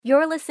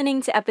You're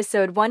listening to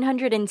episode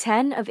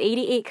 110 of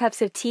 88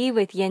 Cups of Tea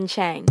with Yin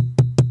Chang.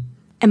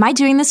 Am I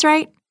doing this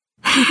right?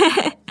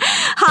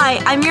 Hi,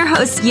 I'm your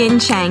host, Yin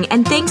Chang,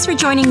 and thanks for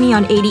joining me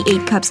on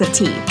 88 Cups of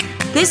Tea.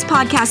 This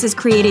podcast is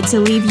created to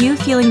leave you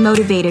feeling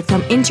motivated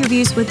from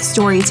interviews with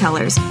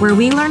storytellers, where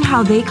we learn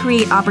how they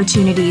create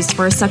opportunities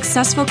for a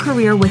successful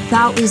career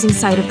without losing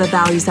sight of the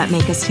values that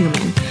make us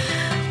human.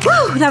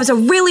 Whew, that was a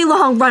really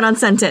long run-on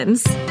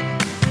sentence.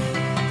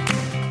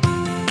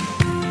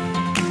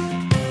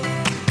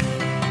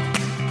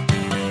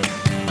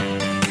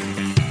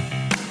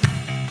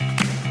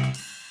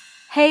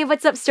 Hey,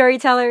 what's up,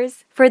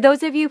 storytellers? For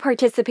those of you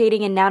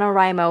participating in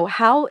NaNoWriMo,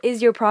 how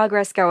is your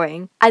progress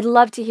going? I'd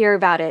love to hear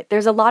about it.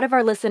 There's a lot of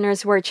our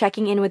listeners who are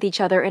checking in with each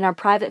other in our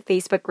private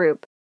Facebook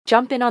group.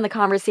 Jump in on the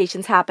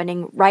conversations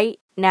happening right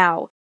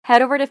now.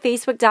 Head over to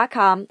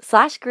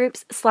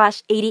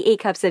facebook.com/groups/88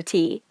 cups of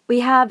tea.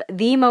 We have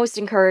the most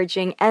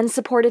encouraging and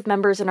supportive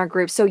members in our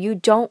group, so you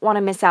don't want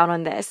to miss out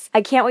on this.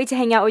 I can't wait to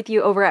hang out with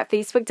you over at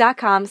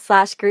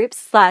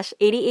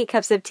facebook.com/groups/88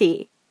 cups of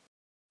tea.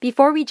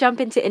 Before we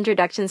jump into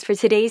introductions for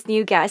today's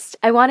new guest,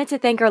 I wanted to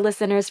thank our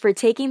listeners for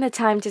taking the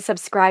time to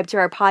subscribe to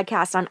our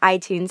podcast on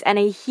iTunes, and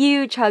a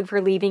huge hug for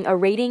leaving a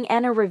rating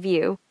and a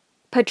review.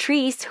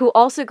 Patrice, who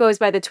also goes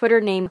by the Twitter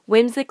name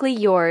Whimsically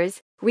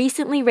Yours,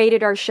 recently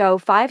rated our show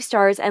 5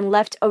 stars and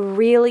left a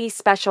really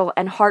special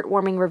and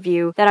heartwarming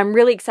review that I'm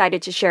really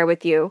excited to share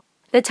with you.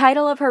 The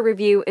title of her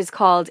review is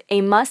called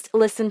A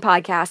Must-Listen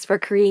Podcast for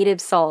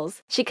Creative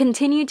Souls. She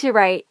continued to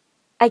write,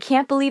 I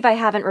can't believe I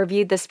haven't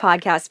reviewed this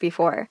podcast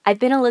before. I've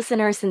been a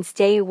listener since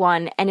day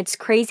one, and it's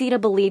crazy to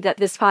believe that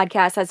this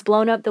podcast has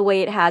blown up the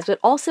way it has, but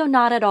also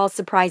not at all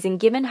surprising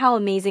given how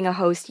amazing a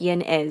host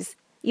Yin is.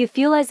 You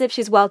feel as if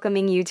she's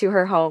welcoming you to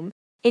her home,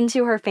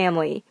 into her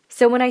family.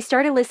 So when I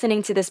started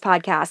listening to this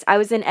podcast, I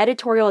was an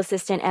editorial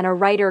assistant and a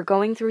writer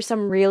going through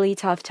some really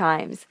tough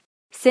times.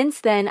 Since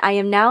then, I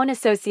am now an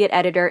associate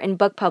editor in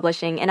book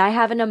publishing, and I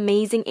have an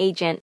amazing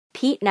agent,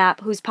 Pete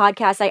Knapp, whose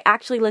podcast I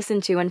actually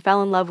listened to and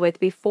fell in love with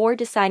before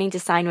deciding to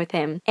sign with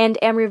him, and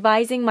am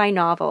revising my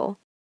novel.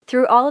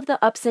 Through all of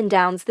the ups and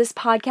downs, this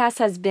podcast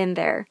has been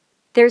there.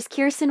 There's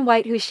Kirsten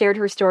White, who shared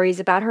her stories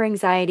about her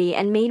anxiety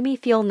and made me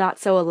feel not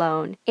so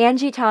alone.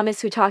 Angie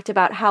Thomas, who talked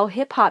about how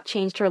hip-hop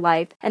changed her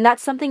life, and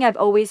that's something I've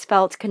always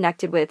felt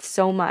connected with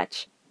so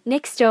much.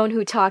 Nick Stone,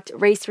 who talked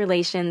race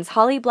relations.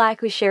 Holly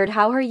Black, who shared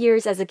how her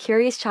years as a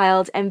curious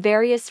child and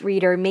various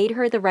reader made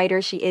her the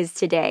writer she is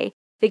today.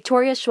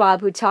 Victoria Schwab,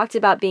 who talked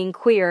about being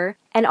queer,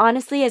 and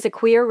honestly, as a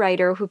queer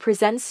writer who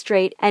presents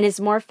straight and is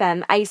more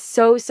femme, I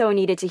so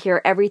needed to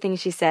hear everything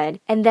she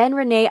said. And then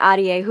Renee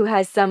Adier, who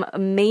has some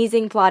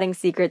amazing plotting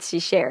secrets she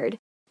shared.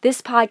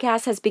 This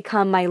podcast has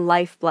become my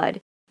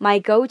lifeblood, my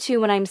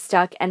go-to when I'm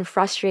stuck and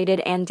frustrated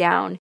and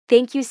down.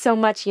 Thank you so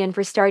much, Yin,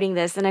 for starting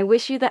this, and I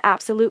wish you the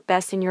absolute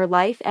best in your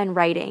life and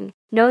writing.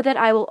 Know that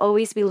I will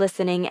always be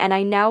listening, and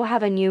I now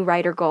have a new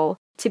writer goal,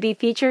 to be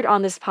featured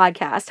on this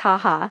podcast,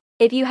 haha.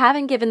 If you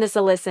haven't given this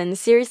a listen,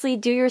 seriously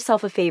do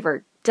yourself a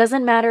favor.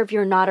 Doesn't matter if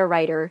you're not a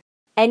writer.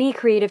 Any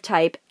creative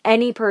type,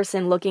 any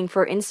person looking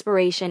for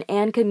inspiration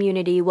and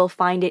community will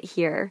find it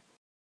here.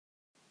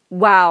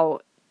 Wow.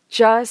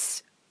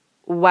 Just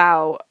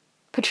wow.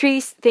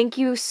 Patrice, thank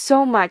you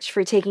so much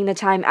for taking the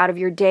time out of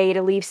your day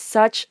to leave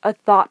such a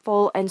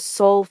thoughtful and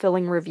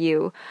soul-filling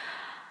review.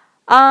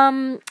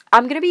 I'm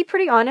gonna be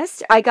pretty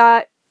honest. I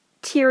got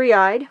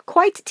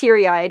quite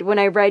teary-eyed when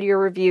I read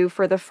your review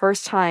for the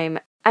first time.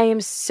 I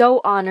am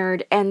so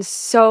honored and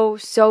so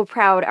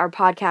proud our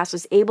podcast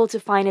was able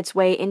to find its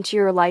way into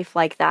your life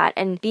like that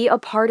and be a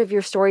part of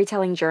your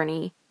storytelling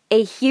journey.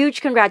 A huge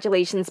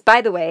congratulations,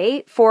 by the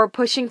way, for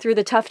pushing through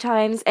the tough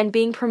times and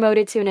being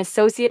promoted to an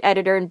associate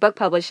editor in book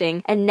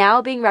publishing and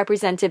now being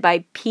represented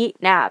by Pete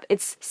Knapp.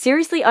 It's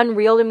seriously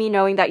unreal to me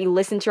knowing that you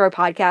listened to our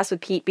podcast with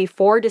Pete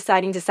before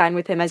deciding to sign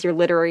with him as your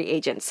literary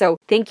agent. So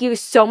thank you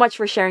so much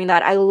for sharing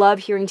that. I love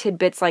hearing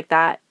tidbits like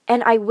that.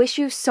 And I wish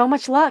you so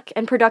much luck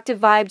and productive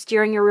vibes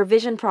during your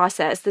revision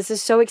process. This is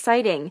so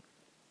exciting.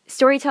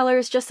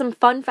 Storytellers, just some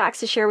fun facts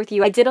to share with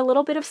you. I did a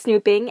little bit of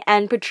snooping,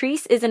 and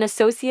Patrice is an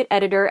associate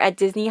editor at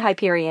Disney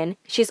Hyperion.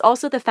 She's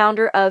also the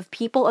founder of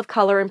People of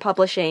Color in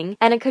Publishing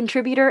and a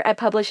contributor at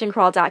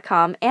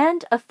publishingcrawl.com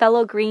and a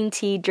fellow green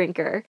tea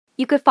drinker.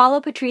 You could follow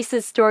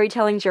Patrice's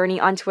storytelling journey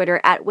on Twitter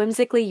at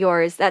Whimsically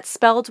Yours, that's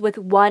spelled with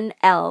one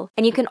L.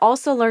 And you can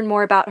also learn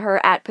more about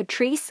her at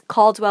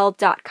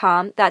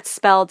patricecaldwell.com, that's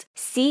spelled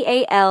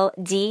CALDWELL.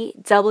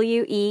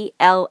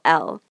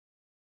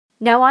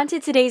 Now on to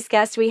today's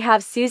guest, we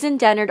have Susan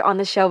Dennard on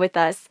the show with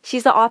us.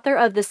 She's the author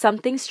of the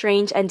Something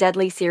Strange and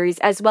Deadly series,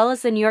 as well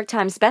as the New York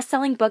Times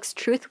bestselling books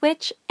Truth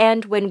Witch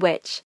and When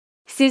Witch.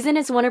 Susan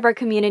is one of our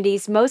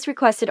community's most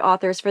requested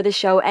authors for the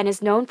show and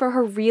is known for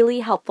her really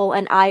helpful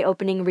and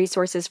eye-opening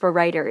resources for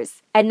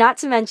writers. And not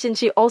to mention,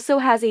 she also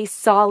has a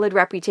solid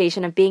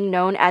reputation of being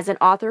known as an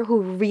author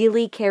who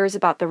really cares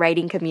about the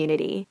writing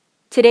community.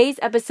 Today's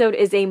episode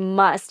is a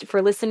must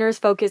for listeners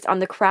focused on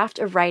the craft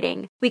of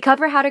writing. We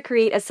cover how to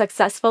create a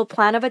successful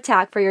plan of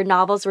attack for your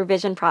novel's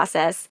revision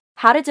process,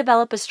 how to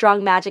develop a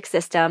strong magic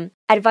system,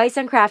 advice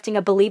on crafting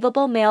a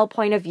believable male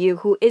point of view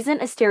who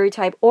isn't a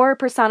stereotype or a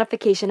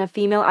personification of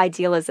female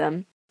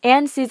idealism.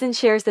 And Susan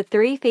shares the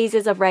 3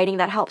 phases of writing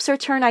that helps her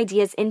turn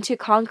ideas into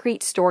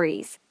concrete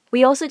stories.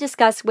 We also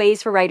discuss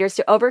ways for writers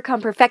to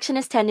overcome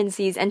perfectionist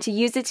tendencies and to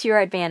use it to your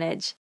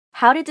advantage,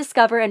 how to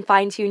discover and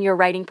fine-tune your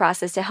writing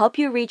process to help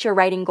you reach your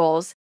writing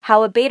goals,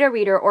 how a beta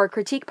reader or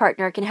critique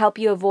partner can help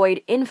you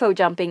avoid info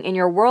jumping in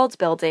your world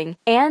building,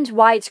 and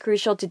why it's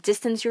crucial to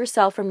distance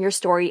yourself from your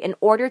story in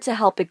order to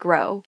help it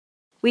grow.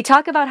 We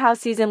talk about how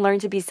Susan learned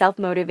to be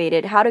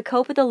self-motivated, how to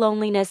cope with the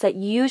loneliness that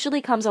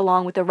usually comes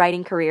along with a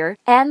writing career,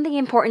 and the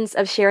importance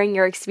of sharing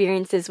your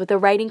experiences with a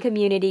writing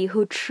community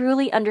who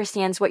truly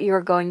understands what you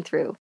are going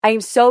through. I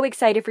am so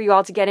excited for you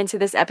all to get into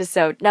this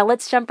episode. Now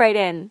let's jump right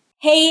in.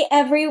 Hey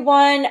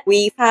everyone,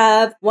 we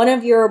have one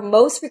of your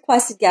most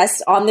requested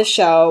guests on the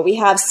show. We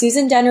have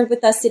Susan Dennard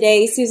with us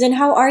today. Susan,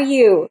 how are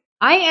you?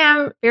 I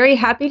am very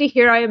happy to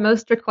hear I am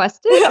most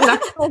requested. I'm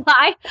not going to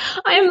lie.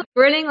 I am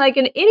grinning like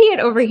an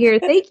idiot over here.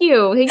 Thank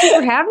you. Thank you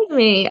for having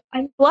me.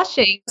 I'm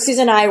blushing.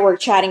 Susan and I were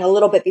chatting a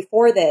little bit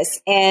before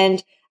this,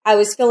 and I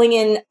was filling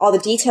in all the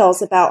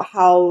details about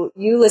how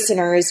you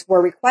listeners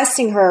were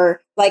requesting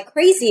her like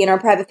crazy in our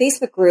private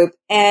Facebook group,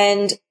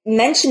 and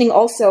mentioning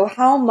also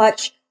how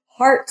much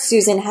heart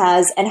Susan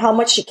has and how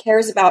much she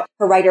cares about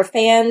her writer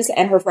fans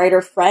and her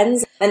writer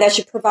friends, and that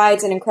she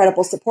provides an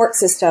incredible support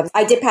system.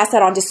 I did pass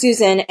that on to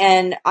Susan,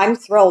 and I'm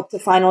thrilled to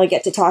finally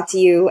get to talk to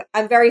you.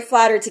 I'm very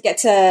flattered to get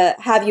to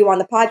have you on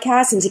the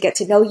podcast and to get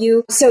to know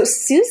you. So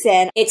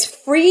Susan, it's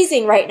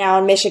freezing right now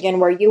in Michigan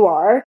where you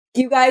are.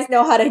 You guys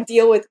know how to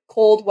deal with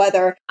cold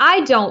weather.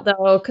 I don't,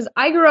 though, because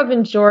I grew up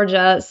in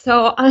Georgia,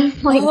 so I'm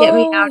like, get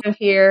me out of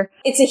here.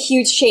 It's a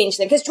huge change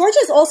then, because Georgia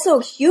is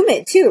also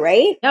humid too,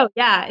 right? Oh,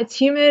 yeah, it's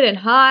humid and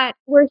hot.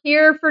 We're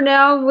here for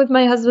now with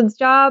my husband's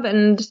job,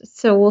 and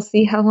so we'll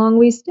see how long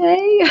we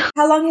stay.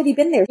 How long have you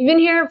been there? We've been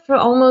here for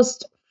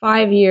almost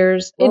 5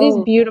 years. Whoa. It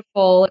is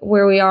beautiful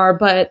where we are,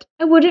 but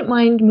I wouldn't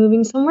mind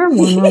moving somewhere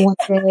warmer one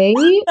day.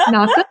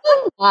 Not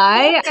gonna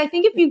lie. I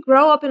think if you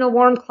grow up in a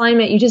warm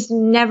climate, you just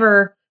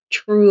never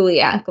truly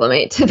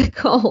acclimate to the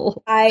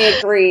cold. I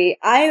agree.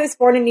 I was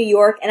born in New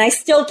York and I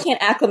still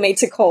can't acclimate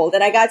to cold.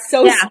 And I got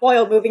so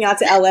spoiled moving out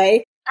to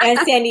LA and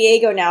San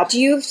Diego now. Do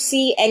you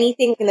see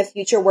anything in the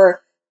future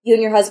where you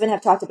and your husband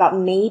have talked about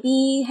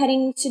maybe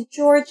heading to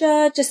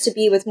Georgia just to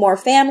be with more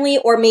family,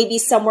 or maybe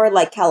somewhere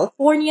like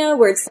California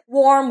where it's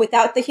warm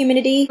without the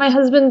humidity? My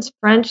husband's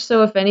French,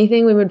 so if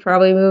anything, we would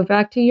probably move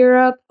back to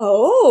Europe.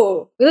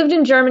 Oh. We lived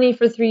in Germany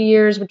for 3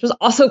 years, which was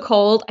also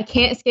cold. I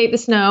can't escape the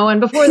snow.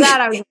 And before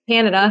that, I was in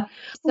Canada.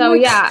 So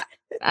yeah,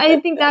 I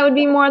think that would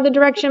be more the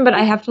direction, but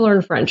I have to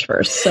learn French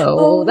first.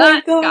 So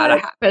that's gotta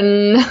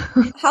happen.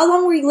 How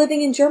long were you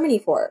living in Germany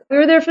for? We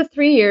were there for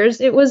 3 years.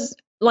 It was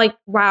like,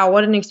 wow,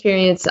 what an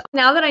experience.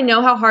 Now that I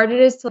know how hard it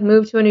is to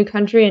move to a new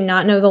country and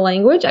not know the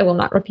language, I will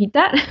not repeat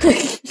that.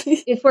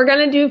 If we're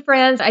going to do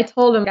France, I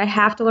told him I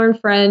have to learn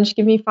French.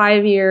 Give me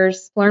 5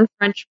 years, learn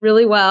French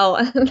really well,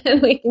 and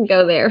then we can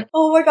go there.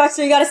 Oh my gosh,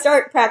 so you got to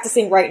start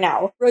practicing right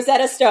now.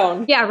 Rosetta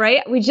Stone. Yeah,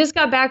 right? We just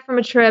got back from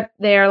a trip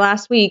there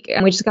last week,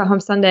 and we just got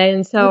home Sunday,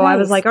 and so I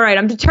was like, all right,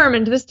 I'm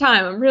determined this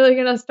time. I'm really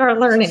going to start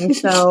learning.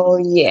 So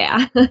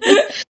yeah.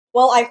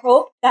 Well, I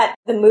hope that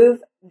the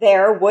move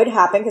there would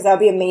happen, because that would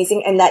be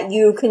amazing, and that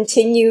you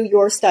continue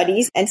your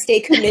studies and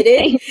stay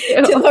committed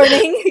to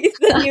learning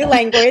the new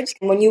language.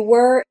 When you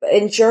were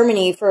in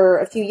Germany for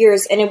a few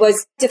years, and it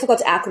was difficult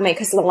to acclimate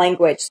because of the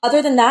language.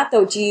 Other than that,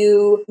 though, do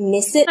you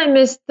miss it? I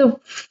miss the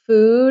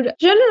food.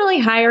 Generally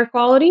higher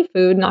quality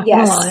food, not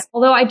gonna lie.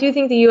 Although I do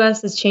think the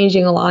U.S. is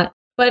changing a lot.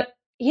 But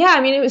yeah,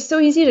 I mean, it was so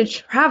easy to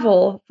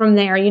travel from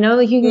there, you know?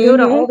 Like, you can go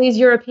to all these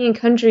European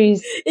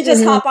countries. You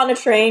just hop on a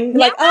train,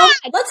 like,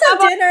 let's have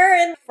dinner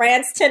in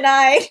France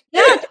tonight.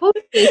 Yeah,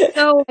 totally.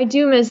 So I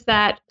do miss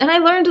that. And I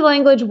learned the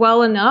language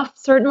well enough.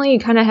 Certainly, you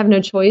kind of have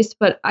no choice,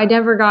 but I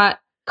never got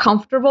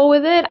comfortable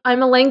with it.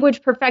 I'm a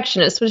language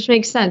perfectionist, which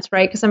makes sense,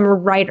 right? Because I'm a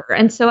writer.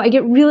 And so I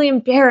get really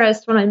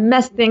embarrassed when I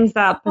mess things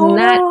up. And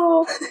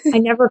I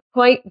never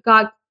quite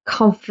got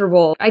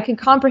comfortable. I could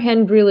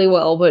comprehend really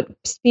well, but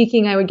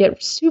speaking, I would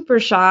get super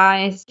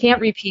shy.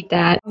 Can't repeat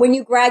that. When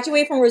you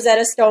graduate from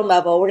Rosetta Stone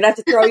level, we're going to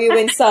have to throw you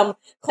in some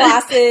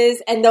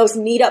classes and those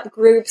meetup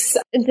groups.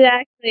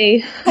 Exactly.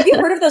 Have you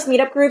heard of those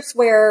meetup groups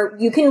where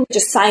you can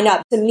just sign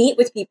up to meet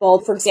with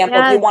people? For example,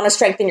 if you want to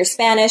strengthen your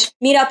Spanish,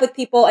 meet up with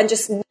people and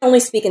just only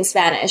speak in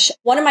Spanish.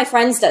 One of my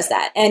friends does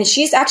that, and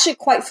she's actually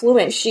quite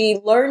fluent. She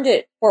learned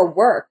it for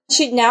work.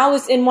 She now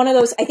is in one of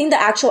those, I think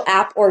the actual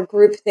app or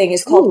group thing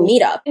is called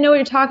Meetup. I know what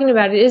you're talking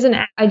about. It is an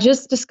app. I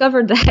just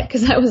discovered that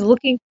because I was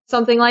looking for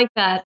something like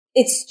that.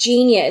 It's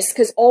genius,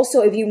 because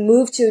also if you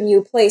move to a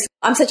new place,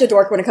 I'm such a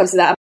dork when it comes to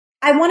that.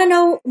 I want to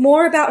know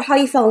more about how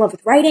you fell in love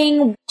with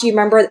writing. Do you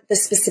remember the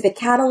specific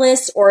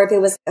catalyst, or if it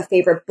was a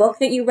favorite book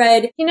that you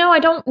read? You know, I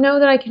don't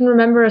know that I can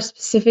remember a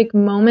specific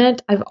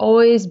moment. I've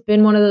always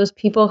been one of those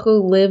people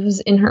who lives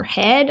in her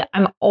head.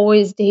 I'm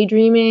always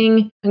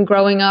daydreaming. And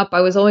growing up,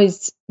 I was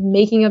always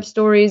making up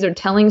stories or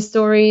telling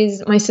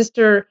stories. My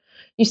sister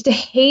used to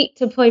hate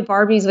to play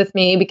Barbies with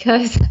me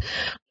because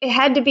it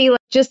had to be like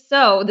just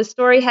so. The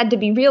story had to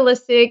be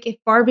realistic. If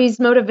Barbie's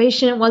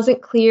motivation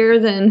wasn't clear,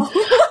 then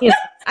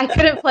I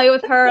couldn't play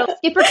with her.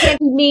 Skipper can't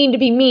be mean to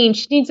be mean.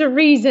 She needs a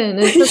reason.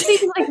 And so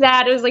things like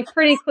that, it was like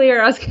pretty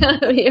clear I was going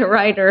to be a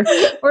writer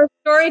or a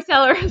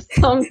storyteller of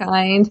some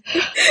kind.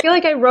 I feel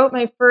like I wrote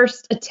my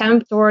first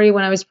attempt story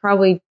when I was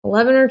probably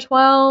 11 or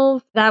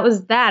 12. That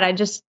was that. I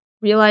just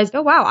realized,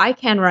 oh, wow, I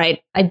can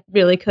write. I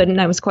really couldn't.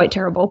 I was quite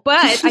terrible, but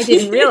I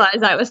didn't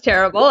realize I was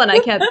terrible, and I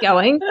kept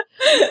going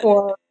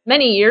for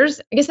many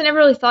years. I guess I never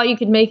really thought you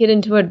could make it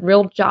into a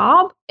real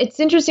job. It's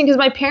interesting because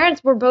my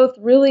parents were both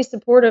really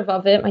supportive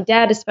of it. My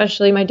dad,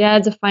 especially. My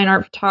dad's a fine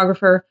art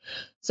photographer,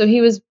 so he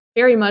was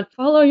very much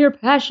follow your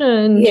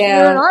passion.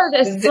 Yeah. You're an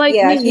artist like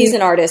me. He's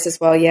an artist as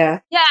well. Yeah.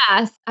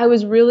 Yes. I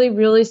was really,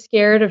 really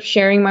scared of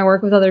sharing my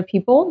work with other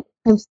people.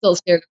 I'm still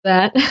scared of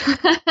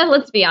that.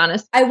 Let's be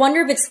honest. I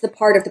wonder if it's the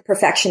part of the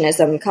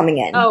perfectionism coming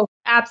in. Oh,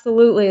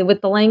 absolutely. With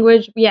the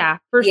language. Yeah,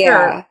 for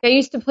sure. I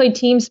used to play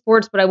team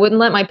sports, but I wouldn't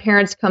let my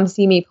parents come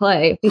see me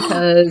play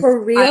because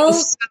for real? I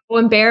was so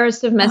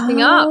embarrassed of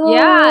messing up.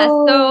 Yeah.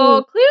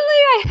 So clearly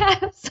I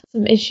have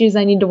some issues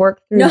I need to work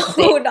through.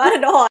 No, not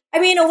at all. I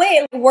mean, in a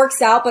way it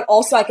works out, but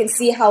also I can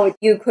see how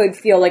you could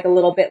feel like a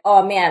little bit,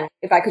 oh man,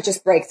 if I could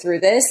just break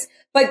through this.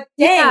 But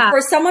dang, for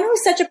someone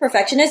who's such a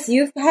perfectionist,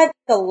 you've had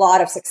a lot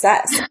of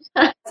success.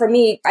 For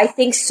me, I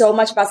think so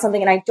much about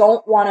something and I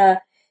don't want to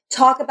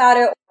talk about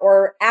it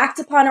or act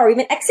upon it or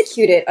even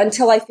execute it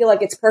until I feel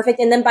like it's perfect.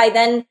 And then by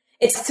then,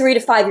 it's 3 to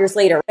 5 years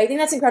later. I think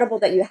that's incredible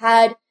that you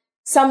had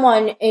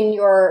someone in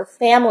your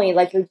family,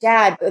 like your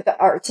dad, with an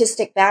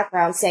artistic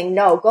background saying,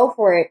 no, go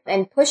for it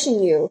and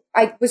pushing you.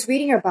 I was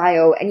reading your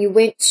bio and you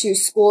went to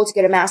school to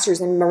get a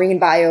master's in marine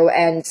bio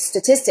and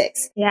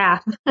statistics. Yeah,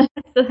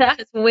 so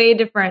that's way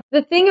different.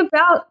 The thing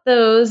about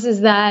those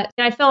is that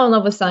I fell in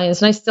love with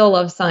science and I still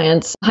love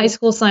science. High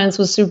school science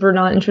was super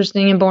not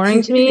interesting and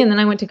boring to me. And then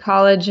I went to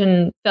college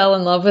and fell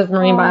in love with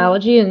marine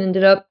biology and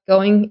ended up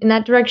going in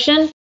that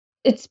direction.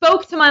 It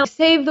spoke to my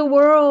save the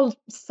world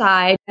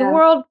side. Yeah. The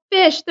world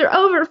fish, they're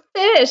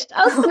overfished.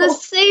 I was going to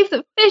save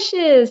the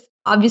fishes.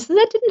 Obviously,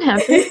 that didn't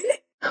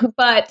happen.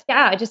 But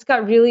yeah, I just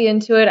got really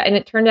into it. And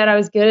it turned out I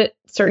was good at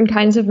certain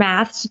kinds of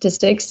math,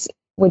 statistics,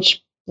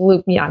 which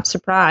blew me. I'm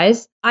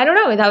surprised. I don't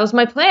know. That was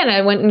my plan.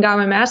 I went and got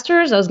my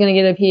master's. I was going to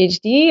get a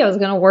PhD. I was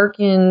going to work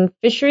in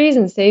fisheries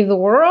and save the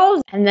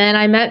world. And then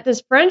I met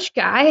this French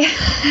guy.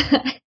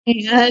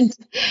 And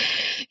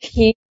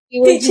he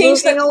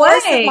changed the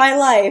course of my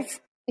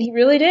life. He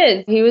really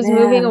did. He was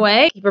moving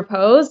away. He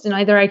proposed, and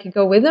either I could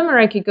go with him or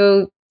I could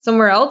go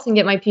somewhere else and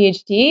get my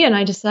PhD. And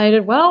I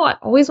decided, well, I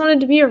always wanted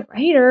to be a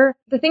writer.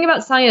 The thing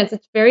about science,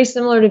 it's very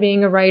similar to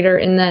being a writer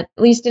in that,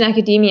 at least in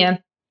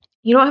academia,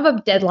 you don't have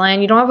a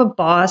deadline. You don't have a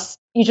boss.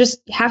 You just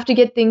have to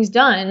get things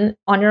done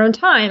on your own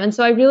time. And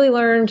so I really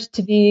learned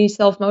to be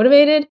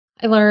self-motivated.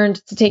 I learned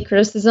to take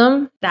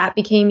criticism. That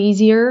became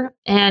easier.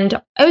 And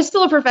I was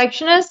still a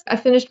perfectionist. I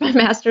finished my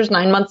master's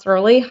 9 months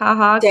early.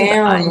 Haha.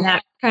 Damn. I'm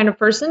that kind of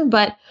person.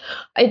 But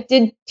it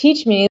did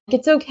teach me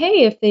it's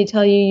okay if they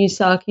tell you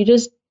suck. You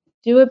just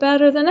do it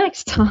better the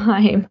next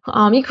time.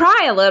 You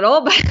cry a little,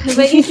 but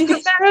you do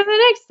it better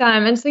the next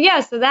time. And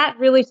so that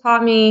really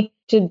taught me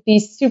to be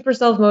super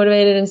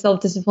self-motivated and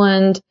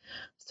self-disciplined.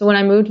 So when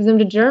I moved with them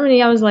to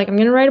Germany, I was like, I'm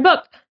going to write a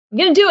book. I'm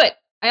going to do it.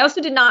 I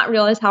also did not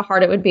realize how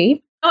hard it would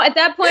be. At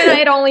that point, I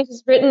had only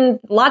just written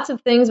lots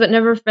of things, but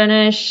never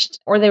finished,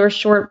 or they were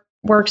short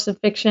works of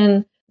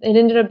fiction. It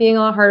ended up being a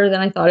lot harder than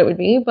I thought it would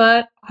be,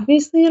 but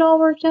obviously it all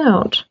worked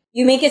out.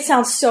 You make it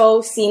sound so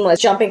seamless,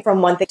 jumping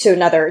from one thing to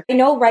another. I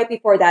know right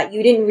before that,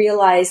 you didn't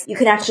realize you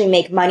could actually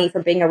make money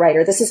from being a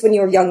writer. This is when you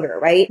were younger,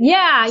 right?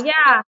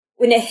 Yeah.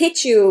 When it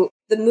hit you,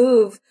 the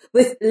move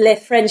with Le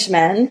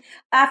Frenchman,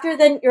 after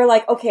then, you're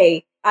like,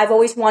 okay, I've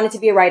always wanted to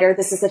be a writer.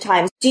 This is the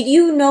time. Did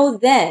you know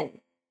then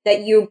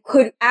that you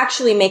could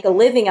actually make a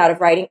living out of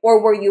writing,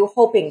 or were you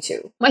hoping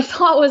to? My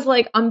thought was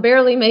like, I'm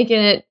barely making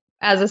it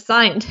as a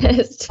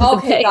scientist.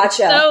 Okay,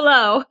 gotcha. So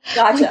low.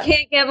 Gotcha. You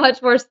can't get much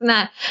worse than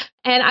that.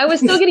 And I was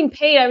still getting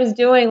paid. I was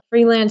doing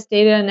freelance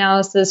data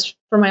analysis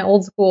for my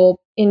old school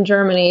in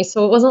Germany.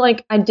 So it wasn't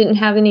like I didn't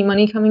have any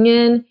money coming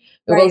in.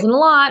 It wasn't a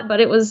lot, but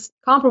it was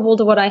comparable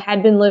to what I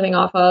had been living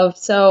off of.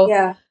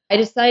 So I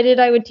decided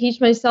I would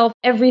teach myself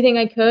everything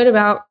I could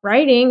about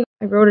writing.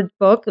 I wrote a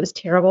book. It was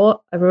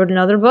terrible. I wrote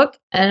another book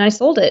and I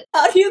sold it.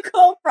 How do you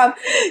go from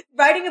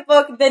writing a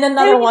book, then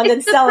another one,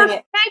 then selling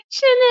it?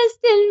 Perfectionist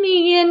in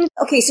me.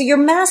 Okay, so your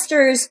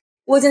master's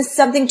was in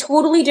something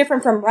totally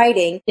different from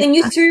writing. Then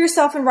you threw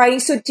yourself in writing.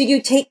 So did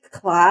you take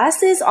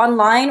classes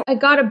online? I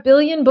got 1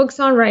 billion books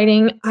on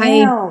writing.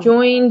 Damn. I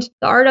joined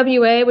the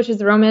RWA, which is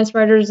the Romance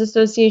Writers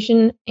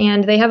Association,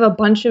 and they have a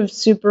bunch of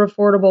super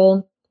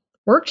affordable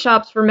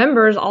workshops for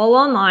members all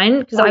online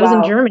because I was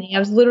in Germany. I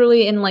was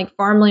literally in like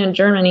farmland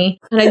Germany,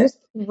 and I just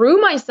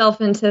threw myself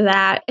into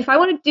that. If I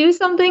want to do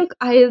something,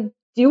 I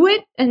do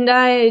it, and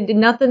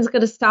nothing's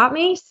going to stop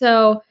me.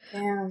 So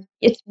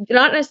it's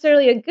not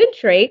necessarily a good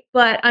trait,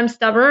 but I'm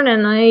stubborn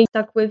and I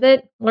stuck with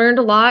it, learned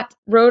a lot,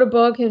 wrote a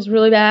book. It was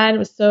really bad. It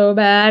was so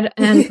bad,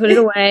 and put it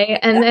away.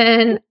 And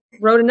then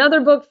wrote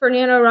another book for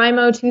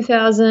NaNoWriMo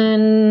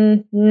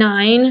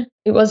 2009.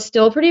 It was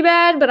still pretty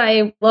bad, but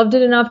I loved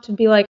it enough to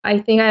be like, I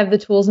think I have the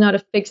tools now to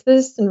fix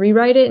this and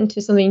rewrite it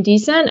into something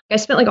decent. I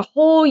spent like a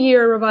whole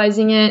year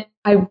revising it.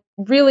 I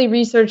really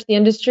researched the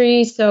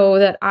industry so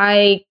that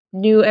I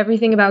knew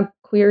everything about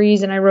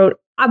queries, and I wrote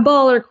a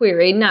baller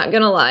query, not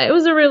gonna lie. It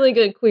was a really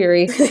good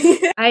query.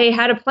 I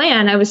had a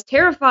plan. I was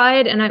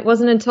terrified, and it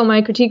wasn't until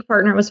my critique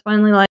partner was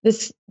finally like,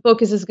 this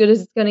book is as good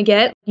as it's gonna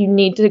get. You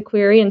need to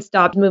query and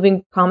stop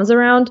moving commas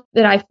around,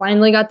 that I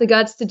finally got the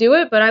guts to do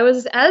it. But I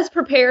was as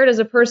prepared as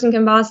a person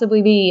can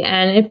possibly be,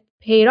 and it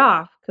paid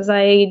off because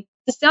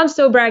this sounds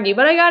so braggy,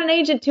 but I got an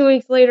agent 2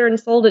 weeks later and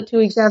sold it 2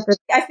 weeks after.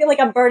 I feel like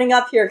I'm burning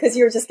up here because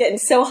you're just getting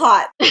so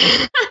hot.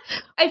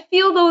 I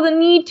feel, though, the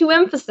need to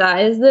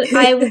emphasize that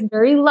I was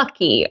very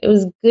lucky. It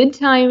was good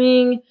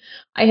timing.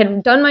 I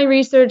had done my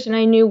research and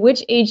I knew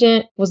which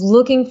agent was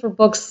looking for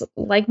books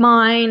like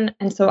mine.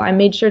 And so I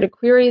made sure to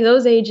query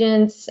those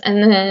agents,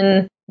 and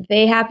then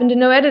they happened to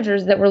know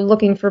editors that were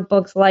looking for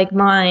books like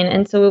mine.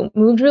 And so it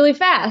moved really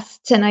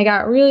fast and I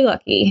got really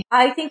lucky.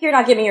 I think you're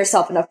not giving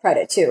yourself enough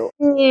credit too.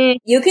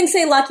 You can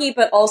say lucky,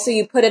 but also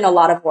you put in a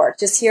lot of work.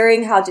 Just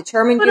hearing how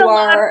determined you are. A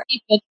lot of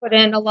people put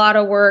in a lot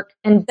of work.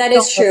 And that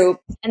is true.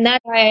 And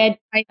that's why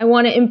I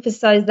want to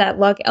emphasize that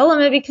luck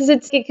element, because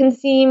it can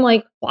seem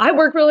like, well, I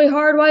work really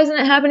hard. Why isn't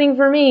it happening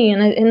for me?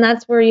 And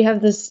that's where you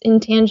have this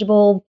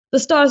intangible, the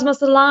stars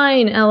must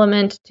align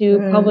element to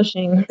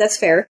publishing. That's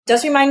fair. It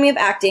does remind me of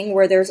acting,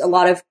 where there's a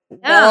lot of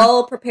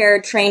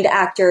well-prepared, trained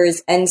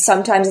actors, and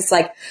sometimes it's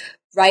like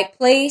right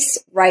place,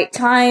 right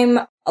time,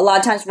 a lot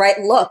of times right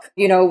look.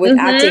 With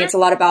acting, it's a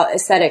lot about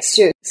aesthetics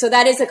too. So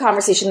that is a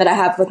conversation that I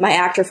have with my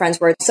actor friends,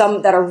 where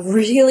some that are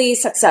really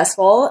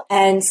successful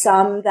and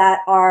some that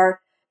are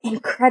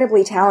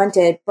incredibly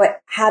talented, but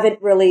haven't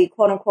really,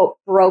 quote unquote,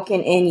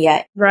 broken in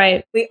yet.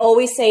 Right. We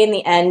always say in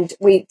the end,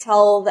 we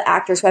tell the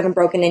actors who haven't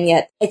broken in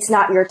yet, it's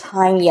not your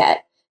time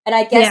yet. And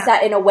I guess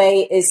that in a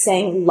way is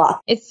saying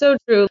luck. It's so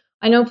true.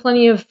 I know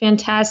plenty of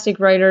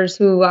fantastic writers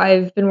who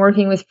I've been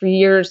working with for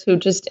years who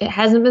just, it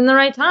hasn't been the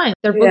right time.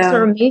 Their books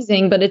are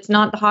amazing, but it's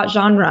not the hot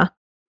genre.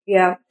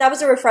 Yeah, that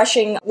was a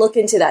refreshing look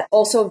into that.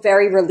 Also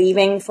very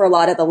relieving for a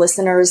lot of the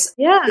listeners.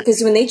 Yeah.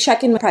 Because when they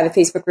check in my private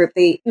Facebook group,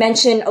 they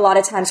mention a lot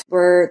of times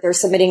where they're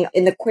submitting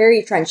in the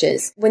query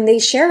trenches. When they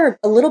share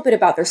a little bit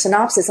about their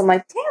synopsis, I'm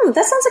like, damn,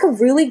 that sounds like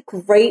a really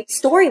great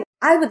story.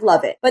 I would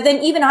love it. But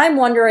then even I'm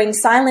wondering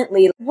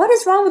silently, what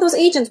is wrong with those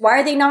agents? Why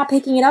are they not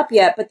picking it up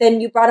yet? But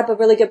then you brought up a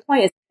really good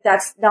point.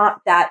 That's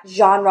not that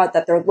genre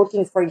that they're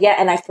looking for yet.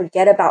 And I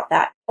forget about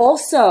that.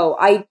 Also,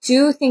 I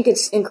do think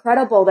it's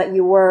incredible that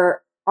you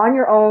were on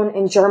your own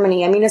in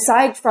Germany. I mean,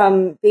 aside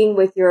from being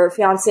with your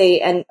fiance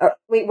and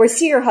wait, was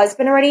he your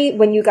husband already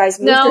when you guys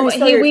moved? No,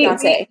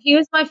 he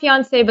was my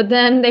fiance, but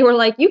then they were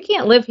like, you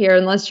can't live here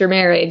unless you're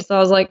married. So I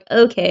was like,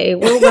 okay,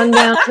 we'll run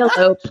down and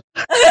elope.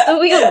 So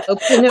we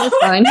eloped and it was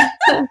fine.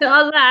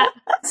 All that.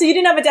 So you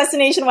didn't have a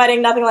destination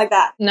wedding, nothing like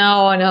that?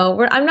 No.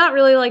 I'm not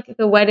really like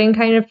the wedding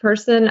kind of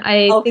person.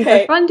 I think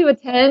they're fun to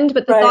attend,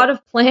 but the thought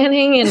of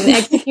planning and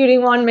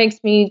executing one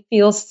makes me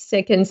feel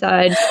sick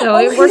inside. So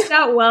it worked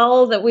out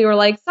well that we were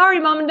like, sorry,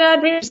 Mom and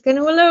Dad, we're just going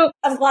to elope.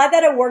 I'm glad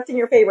that it worked in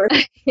your favor.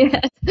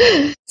 Yes.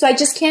 So I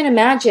just can't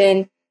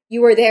imagine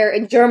you were there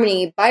in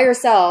Germany by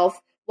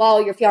yourself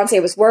while your fiance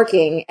was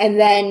working, and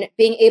then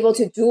being able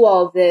to do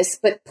all of this,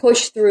 but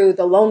push through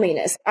the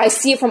loneliness. I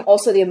see it from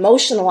also the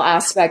emotional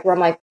aspect where I'm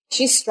like,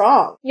 she's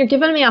strong. You're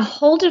giving me a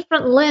whole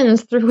different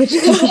lens through which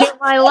to view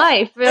my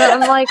life.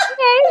 I'm like,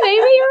 okay,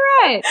 maybe you're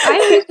right.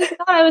 I just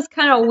thought I was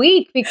kind of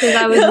weak because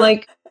I was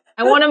like,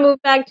 I want to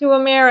move back to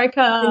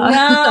America.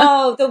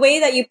 No, the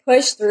way that you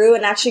pushed through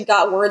and actually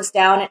got words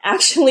down and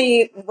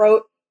actually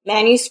wrote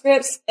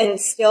manuscripts, and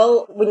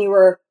still when you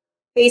were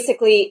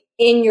basically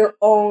in your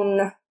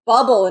own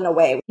bubble in a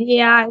way.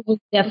 Yeah, I was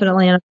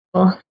definitely in a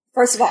bubble.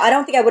 First of all, I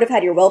don't think I would have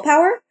had your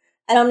willpower.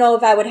 I don't know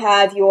if I would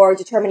have your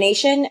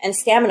determination and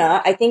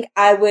stamina. I think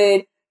I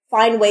would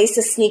find ways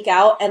to sneak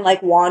out and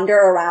like wander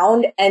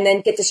around and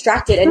then get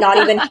distracted and not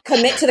even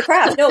commit to the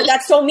craft. No,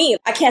 that's so me.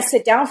 I can't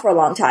sit down for a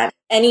long time.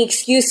 Any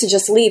excuse to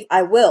just leave,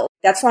 I will.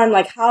 That's why I'm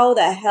like, how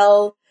the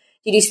hell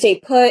did you stay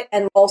put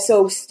and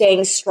also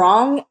staying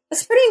strong?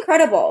 It's pretty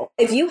incredible.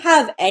 If you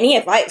have any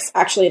advice,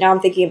 actually, now I'm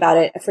thinking about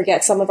it, I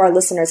forget some of our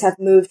listeners have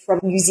moved from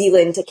New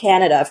Zealand to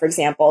Canada, for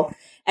example,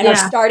 and are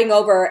starting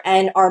over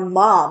and are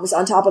moms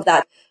on top of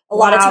that. A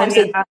lot of times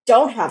they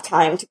don't have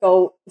time to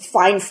go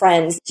find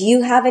friends. Do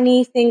you have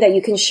anything that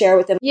you can share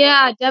with them?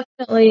 Yeah,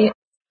 definitely.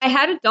 I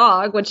had a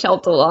dog, which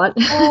helped a lot.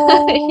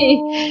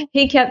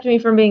 He kept me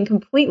from being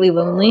completely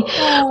lonely.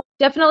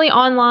 Definitely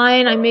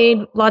online. I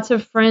made lots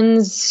of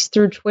friends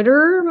through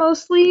Twitter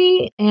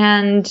mostly,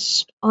 and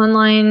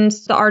online,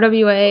 the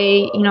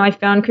RWA, I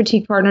found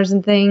critique partners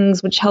and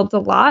things, which helped a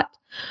lot.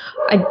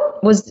 I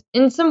was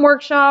in some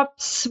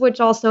workshops, which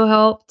also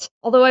helped.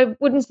 Although I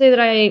wouldn't say that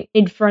I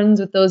made friends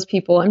with those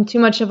people. I'm too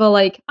much of a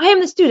like, I am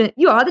the student,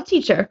 you are the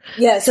teacher.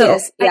 Yes,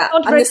 yes. Yeah,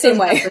 I'm the same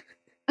way.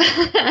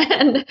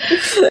 And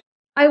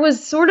I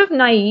was sort of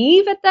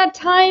naive at that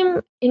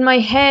time. In my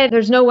head,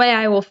 there's no way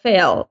I will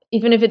fail.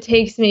 Even if it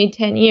takes me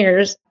 10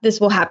 years, this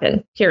will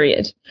happen,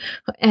 period.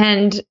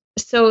 And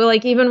so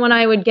like even when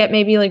I would get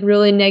maybe like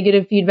really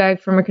negative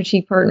feedback from a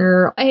critique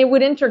partner, I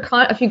would enter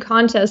a few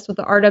contests with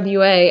the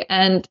RWA,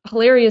 and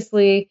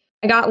hilariously,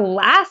 I got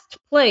last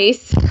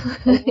place.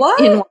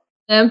 What? In one of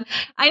them.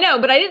 I know,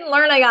 but I didn't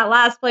learn I got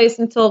last place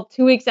until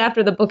 2 weeks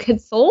after the book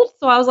had sold.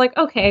 So I was like,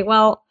 okay,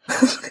 well,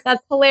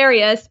 that's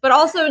hilarious, but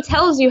also it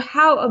tells you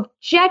how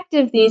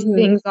objective these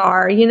things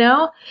are, you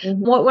know?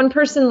 What one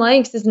person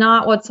likes is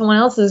not what someone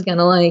else is going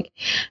to like.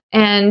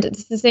 And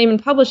it's the same in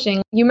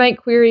publishing. You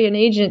might query an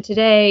agent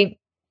today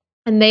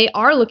and they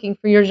are looking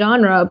for your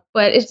genre,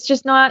 but it's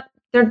just not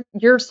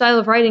your style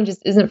of writing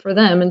just isn't for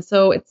them. And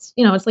so it's,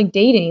 you know, it's like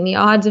dating. The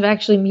odds of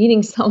actually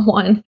meeting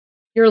someone,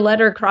 your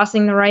letter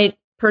crossing the right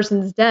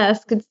person's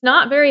desk, it's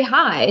not very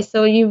high.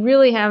 So you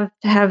really have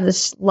to have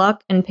this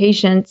luck and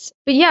patience.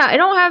 But yeah, I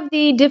don't have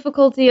the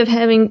difficulty of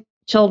having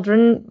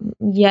children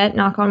yet,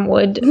 knock on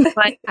wood.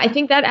 But I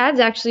think that adds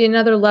actually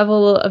another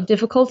level of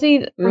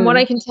difficulty. From what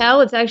I can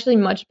tell, it's actually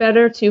much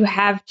better to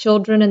have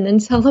children and then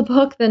sell a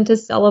book than to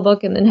sell a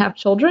book and then have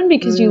children,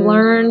 because you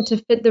learn to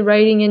fit the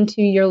writing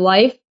into your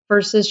life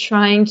versus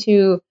trying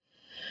to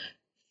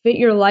fit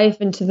your life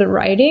into the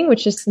writing,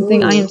 which is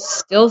something I am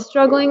still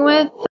struggling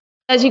with.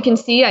 As you can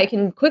see, I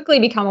can quickly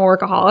become a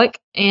workaholic,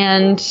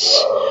 and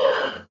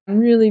I'm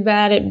really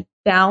bad at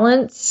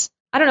balance.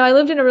 I don't know. I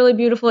lived in a really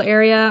beautiful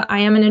area. I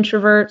am an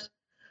introvert,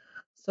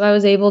 so I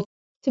was able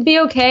to be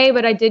okay,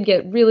 but I did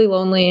get really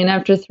lonely. And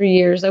after 3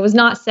 years, I was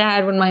not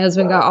sad when my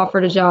husband got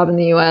offered a job in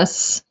the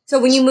US. So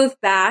when you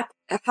moved back,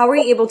 how were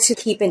you able to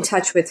keep in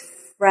touch with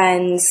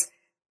friends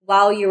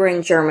while you were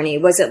in Germany?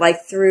 Was it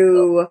like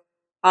through...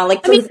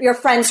 your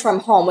friends from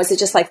home? Was it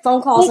just like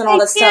phone calls and all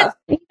this stuff?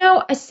 You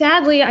know,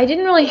 sadly, I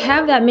didn't really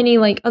have that many,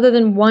 like, other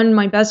than one,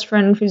 my best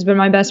friend, who's been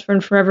my best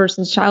friend forever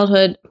since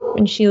childhood,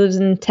 and she lives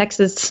in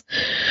Texas.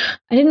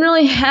 I didn't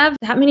really have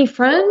that many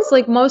friends.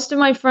 Like, most of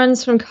my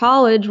friends from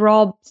college were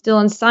all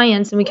still in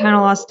science, and we kind of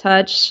lost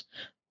touch.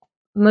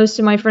 Most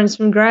of my friends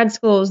from grad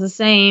school was the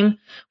same.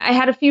 I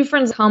had a few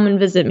friends come and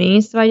visit me,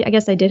 so I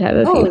guess I did have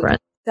a few friends.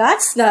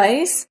 That's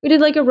nice. We did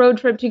like a road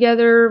trip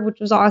together, which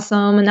was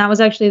awesome. And that was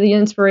actually the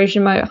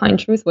inspiration behind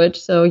Truthwitch.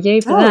 So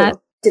yay for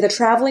that. Did the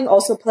traveling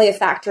also play a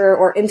factor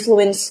or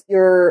influence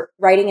your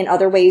writing in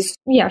other ways?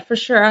 Yeah, for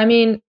sure. I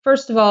mean,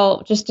 first of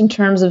all, just in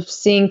terms of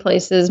seeing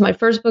places, my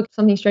first book,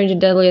 Something Strange and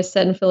Deadly, is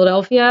set in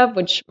Philadelphia,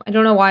 which I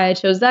don't know why I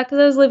chose that, because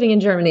I was living in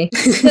Germany.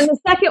 Then the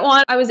second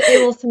one, I was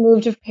able to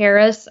move to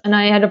Paris, and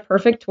I had a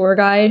perfect tour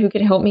guide who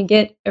could help me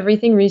get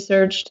everything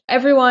researched.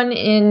 Everyone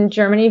in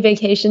Germany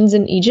vacations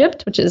in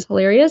Egypt, which is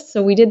hilarious.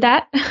 So we did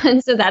that.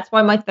 And so that's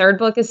why my third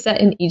book is set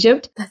in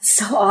Egypt. That's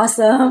so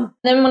awesome.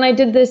 Then when I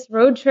did this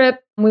road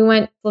trip, we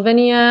went to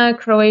Slovenia,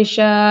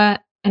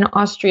 Croatia, and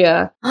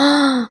Austria.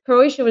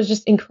 Croatia was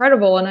just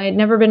incredible, and I had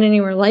never been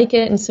anywhere like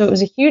it. And so it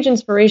was a huge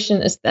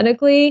inspiration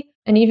aesthetically,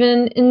 and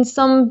even in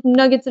some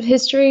nuggets of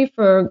history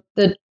for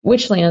the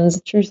Witchlands,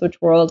 the Truthwitch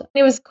world.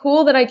 It was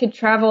cool that I could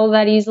travel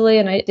that easily,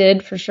 and I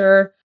did for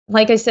sure.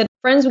 Like I said,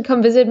 friends would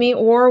come visit me,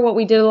 or what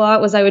we did a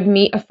lot was I would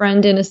meet a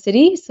friend in a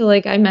city. So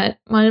like I met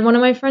one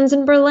of my friends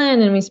in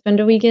Berlin, and we spent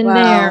a weekend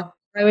there.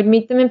 I would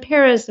meet them in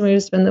Paris and we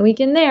would spend the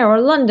weekend there,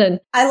 or London.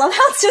 I love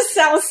how it just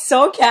sounds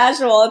so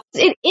casual.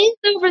 It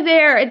is over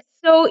there. It's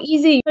so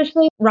easy.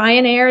 Especially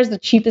Ryanair is the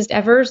cheapest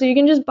ever. So you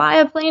can just buy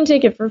a plane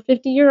ticket for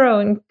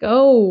 €50 and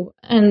go.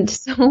 And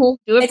so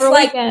do it for a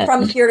weekend. It's like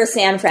from here to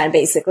San Fran,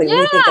 basically, when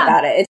you think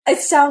about it. It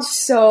sounds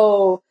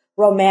so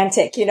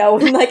romantic, you know,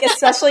 like,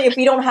 especially if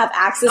we don't have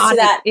access to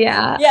that.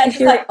 Yeah. It's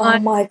like, oh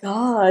my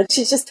God.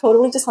 She just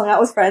totally just hung out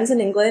with friends in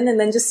England and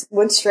then just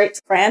went straight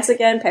to France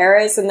again,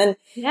 Paris, and then,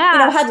 you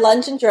know, had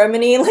lunch in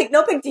Germany. Like,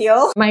 no big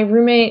deal. My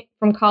roommate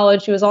from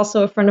college, who was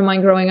also a friend of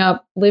mine growing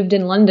up, lived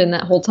in London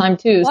that whole time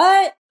too.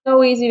 What?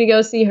 So easy to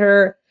go see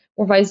her,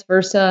 or vice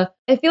versa.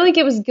 I feel like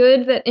it was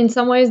good that in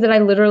some ways that I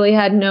literally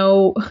had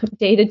no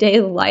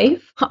day-to-day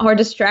life or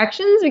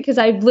distractions, because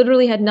I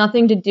literally had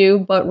nothing to do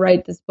but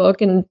write this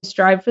book and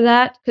strive for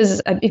that,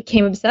 because I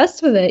became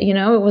obsessed with it. You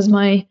know, it was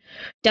my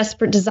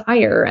desperate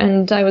desire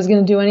and I was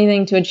going to do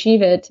anything to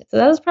achieve it. So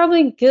that was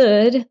probably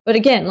good. But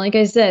again, like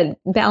I said,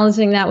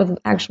 balancing that with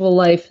actual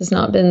life has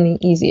not been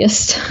the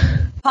easiest.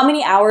 How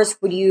many hours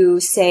would you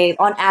say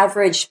on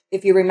average,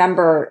 if you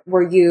remember,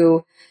 were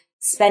you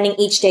spending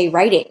each day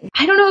writing?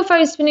 I don't know if I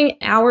was spending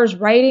hours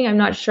writing. I'm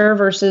not sure,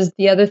 versus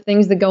the other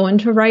things that go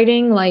into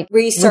writing, like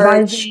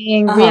research.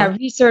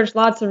 Research,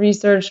 lots of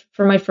research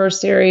for my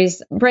first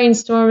series,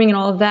 brainstorming and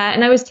all of that.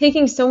 And I was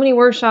taking so many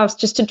workshops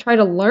just to try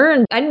to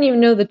learn. I didn't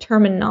even know the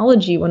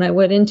terminology when I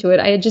went into it.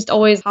 I had just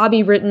always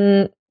hobby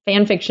written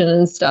fan fiction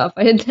and stuff.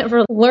 I had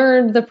never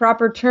learned the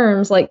proper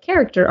terms like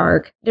character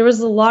arc. There was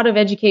a lot of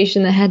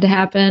education that had to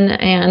happen.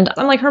 And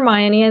I'm like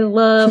Hermione. I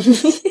love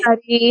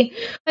study.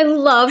 I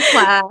love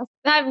class.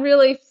 That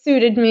really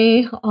suited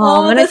me.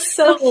 And I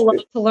still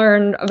love to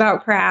learn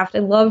about craft. I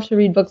love to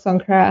read books on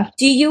craft.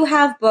 Do you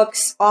have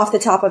books off the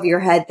top of your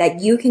head that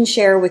you can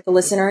share with the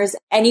listeners?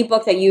 Any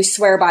book that you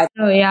swear by?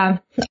 Oh, yeah,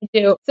 I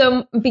do.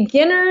 So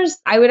beginners,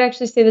 I would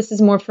actually say this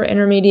is more for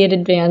intermediate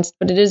advanced,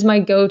 but it is my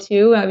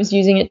go-to. I was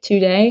using it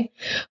today.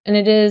 And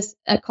it is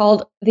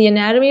called The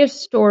Anatomy of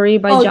Story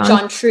by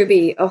John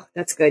Truby. Oh,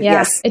 that's good. Yeah,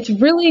 yes. It's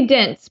really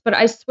dense, but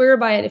I swear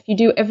by it. If you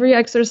do every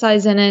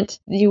exercise in it,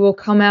 you will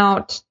come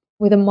out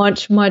with a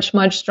much, much,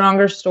 much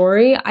stronger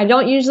story. I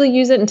don't usually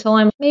use it until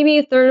I'm maybe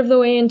a third of the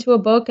way into a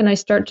book and I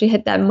start to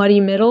hit that muddy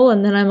middle.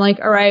 And then I'm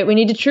like, all right, we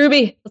need to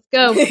Truby. Let's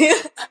go.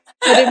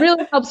 But it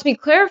really helps me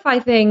clarify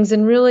things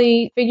and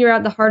really figure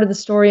out the heart of the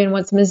story and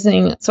what's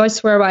missing. So I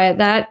swear by it.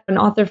 That an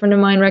author friend of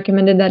mine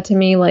recommended that to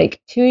me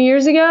like 2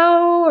 years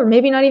ago, or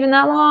maybe not even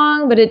that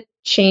long, but it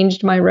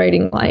changed my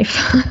writing life.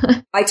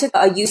 I took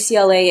a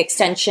UCLA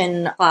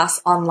extension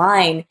class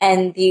online,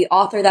 and the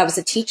author that was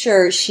a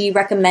teacher, she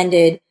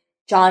recommended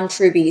John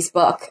Truby's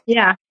book.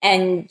 Yeah.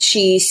 And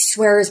she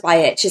swears by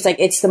it. She's like,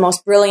 it's the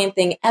most brilliant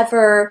thing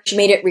ever. She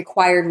made it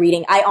required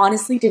reading. I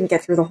honestly didn't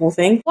get through the whole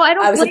thing. Well,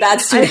 I was a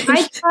bad student.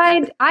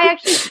 I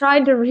actually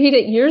tried to read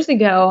it years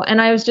ago, and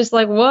I was just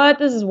like, what?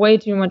 This is way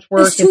too much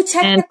work. It's too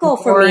technical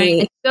for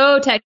me. It's so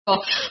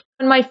technical.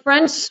 When my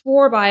friend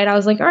swore by it, I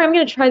was like, all right, I'm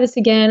going to try this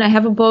again. I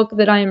have a book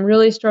that I am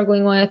really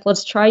struggling with.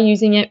 Let's try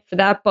using it for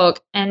that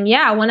book. And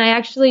yeah, when I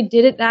actually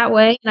did it that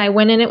way, and I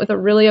went in it with a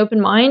really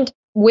open mind,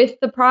 with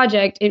the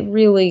project, it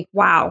really,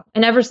 wow.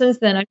 And ever since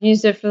then, I've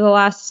used it for the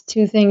last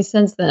 2 things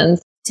since then.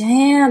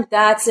 Damn,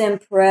 that's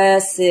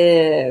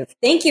impressive.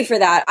 Thank you for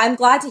that. I'm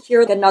glad to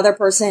hear another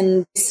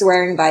person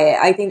swearing by it.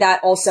 I think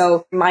that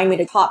also reminded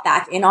me to pop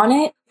back in on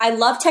it. I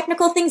love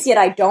technical things, yet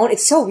I don't.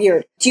 It's so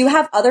weird. Do you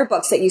have other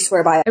books that you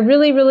swear by? I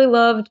really, really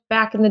loved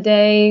back in the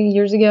day,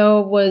 years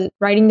ago, was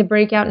Writing the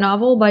Breakout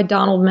Novel by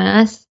Donald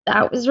Mass.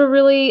 That was a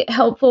really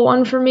helpful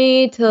one for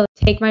me to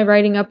take my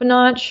writing up a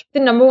notch. The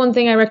number one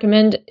thing I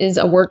recommend is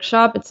a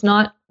workshop. It's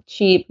not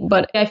cheap,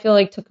 but I feel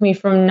like took me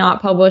from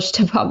not published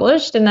to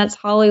published, and that's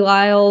Holly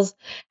Lyle's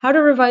How to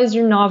Revise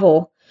Your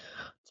Novel.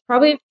 It's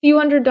probably a few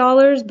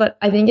 $100s, but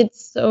I think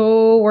it's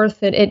so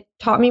worth it. It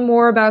taught me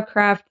more about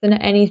craft than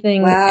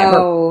anything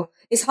ever.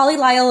 Is Holly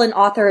Lyle an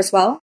author as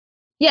well?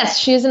 Yes,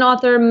 she is an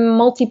author,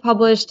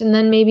 multi-published, and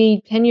then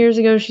maybe 10 years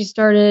ago she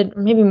started,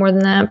 or maybe more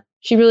than that,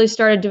 she really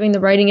started doing the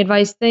writing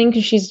advice thing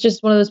because she's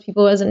just one of those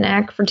people who has a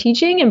knack for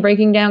teaching and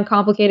breaking down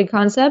complicated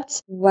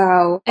concepts.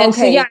 Wow. And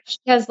so, yeah, she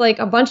has like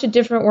a bunch of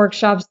different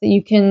workshops that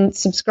you can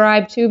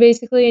subscribe to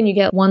basically, and you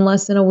get one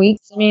lesson a week.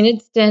 I mean,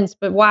 it's dense,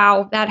 but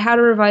wow, that How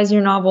to Revise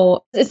Your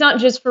Novel, it's not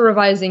just for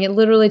revising. It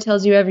literally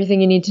tells you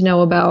everything you need to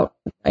know about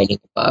writing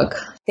a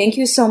book. Thank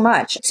you so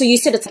much. So you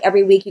said it's like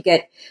every week you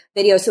get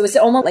videos. So is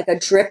it almost like a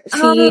drip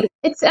feed?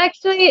 It's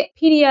actually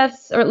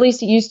PDFs, or at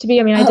least it used to be.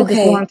 I mean, I did this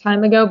a long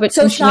time ago, but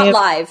so it's not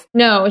live.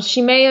 No,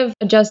 she may have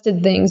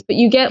adjusted things, but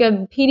you get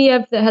a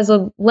PDF that has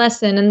a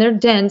lesson and they're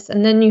dense.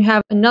 And then you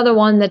have another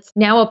one that's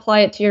now apply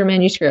it to your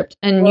manuscript.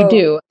 And you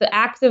do the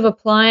act of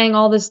applying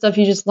all this stuff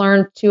you just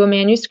learned to a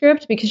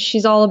manuscript, because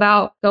she's all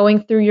about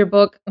going through your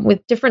book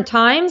with different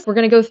times. We're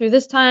going to go through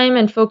this time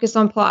and focus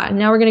on plot. And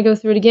now we're going to go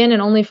through it again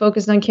and only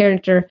focus on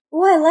character.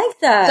 Oh, I like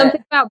that.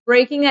 Something about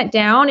breaking that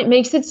down. It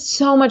makes it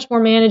so much more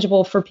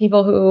manageable for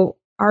people who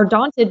are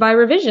daunted by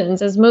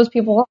revisions, as most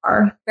people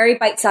are. Very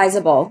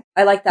bite-sizable.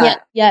 I like that.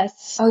 Yeah,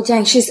 yes. Oh,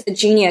 dang, she's a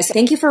genius.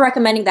 Thank you for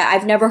recommending that.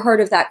 I've never heard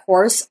of that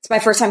course. It's my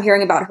first time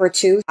hearing about her,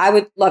 too. I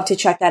would love to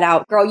check that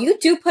out. Girl, you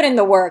do put in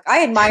the work.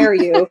 I admire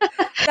you.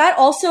 That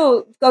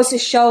also goes to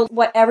show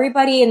what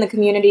everybody in the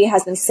community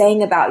has been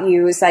saying about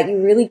you, is that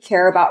you really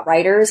care about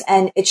writers,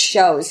 and it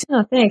shows.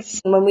 Oh, thanks.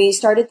 When we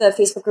started the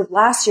Facebook group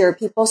last year,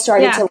 people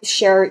started to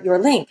share your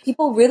link.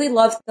 People really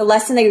loved the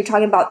lesson that you're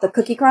talking about, the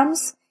cookie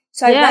crumbs.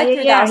 So I read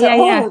through that. I was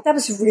like, that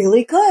was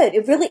really good.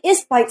 It really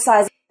is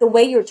bite-sized. The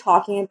way you're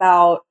talking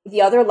about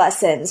the other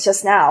lessons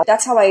just now,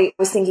 that's how I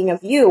was thinking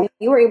of you.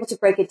 You were able to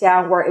break it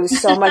down where it was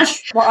so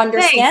much more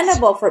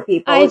understandable for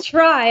people. I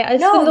try. I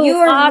spend a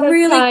lot of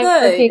time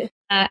good.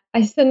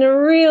 I spend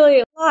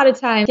a lot of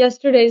time.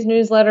 Yesterday's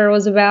newsletter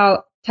was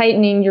about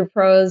tightening your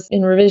prose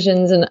in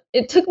revisions, and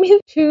it took me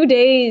 2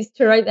 days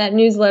to write that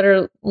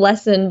newsletter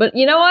lesson, but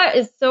you know what,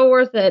 it's so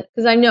worth it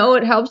because I know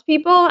it helps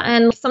people,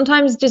 and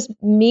sometimes just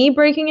me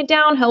breaking it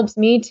down helps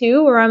me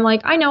too, where I'm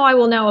like, I know I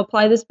will now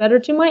apply this better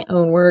to my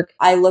own work.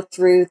 I looked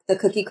through the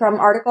cookie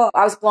crumb article.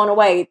 I was blown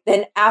away.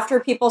 Then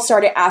after people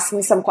started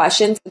asking some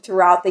questions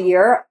throughout the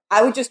year,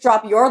 I would just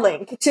drop your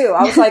link too.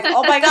 I was like,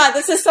 oh my God,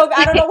 this is so good.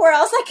 I don't know where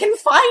else I can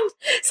find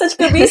such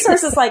good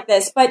resources like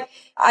this. But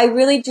I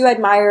really do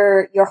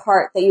admire your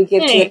heart that you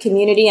give to the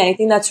community. And I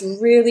think that's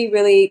really,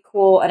 really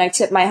cool. And I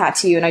tip my hat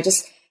to you. And I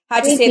just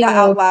had to say that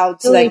out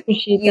loud so that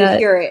you that.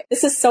 hear it.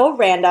 This is so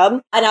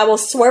random, and I will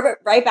swerve it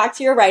right back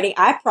to your writing,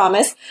 I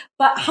promise.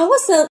 But how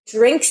was the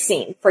drink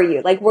scene for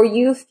you? Like, were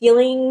you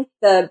feeling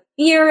the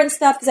beer and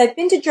stuff? Because I've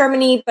been to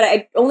Germany, but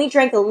I only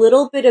drank a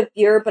little bit of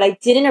beer, but I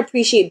didn't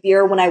appreciate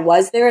beer when I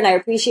was there, and I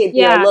appreciate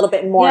beer a little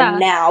bit more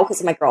now because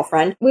of my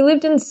girlfriend. We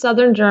lived in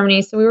southern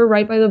Germany, so we were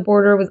right by the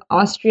border with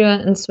Austria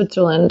and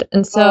Switzerland.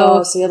 And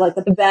so, so you're like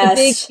the best.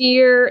 The big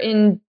beer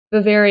in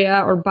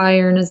Bavaria, or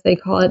Bayern as they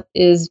call it,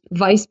 is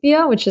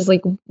Weissbier, which is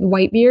like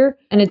white beer,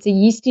 and it's a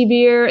yeasty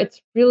beer.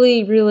 It's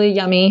really, really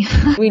yummy.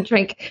 We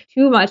drank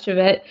too much of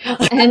it,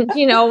 and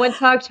went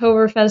to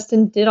Oktoberfest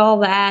and did all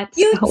that.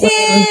 You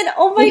did?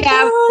 Oh my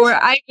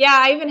gosh!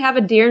 I even have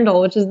a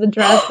dirndl, which is the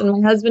dress, and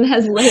my husband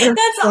has later.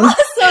 That's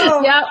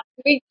awesome. Yeah,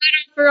 we did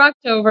it for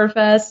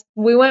Oktoberfest.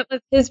 We went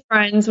with his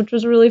friends, which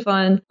was really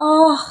fun.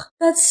 Oh,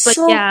 that's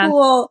so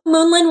cool.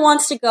 Moonlin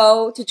wants to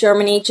go to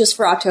Germany just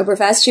for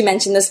Oktoberfest. She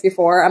mentioned this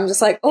before. I'm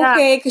just like,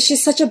 okay, because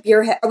she's such a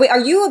beer head. Wait, are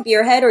you a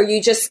beer head, or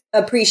you just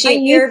appreciate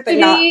beer but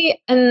not?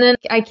 And then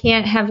I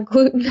can't have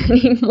gluten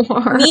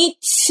anymore. Me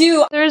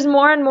too. There's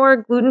more and more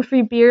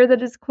gluten-free beer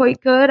that is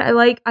quite good. I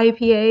like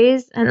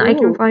IPAs, and I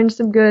can find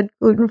some good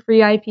gluten-free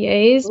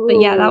IPAs. Ooh.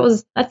 But yeah,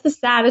 that's the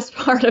saddest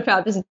part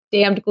about this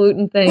damned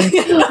gluten thing.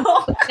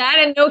 That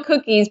and no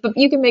cookies, but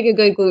you can make a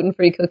good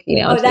gluten-free cookie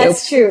now. Oh,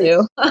 that's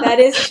true. That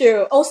is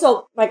true.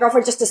 Also, my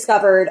girlfriend just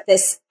discovered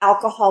this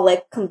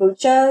alcoholic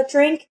kombucha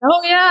drink.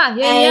 Oh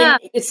yeah.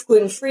 It's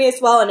gluten-free as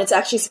well, and it's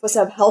actually supposed to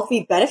have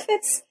healthy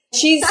benefits.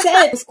 She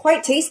said it was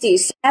quite tasty.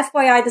 So,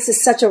 FYI, this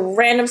is such a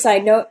random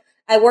side note.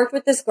 I worked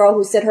with this girl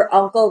who said her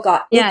uncle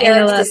got Lou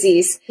Gehrig's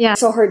disease. Yeah.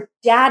 So her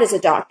dad is a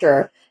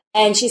doctor.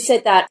 And she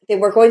said that they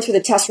were going through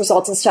the test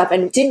results and stuff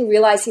and didn't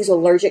realize he's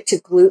allergic to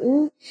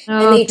gluten.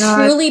 And they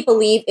truly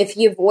believe if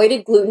he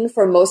avoided gluten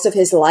for most of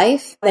his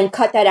life, then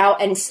cut that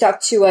out and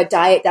stuck to a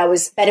diet that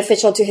was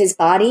beneficial to his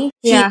body,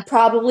 he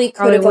probably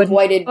could have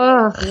avoided.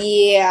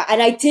 Yeah.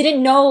 And I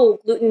didn't know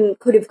gluten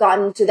could have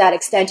gotten to that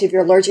extent if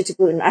you're allergic to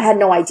gluten. I had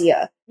no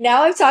idea.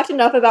 Now I've talked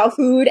enough about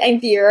food and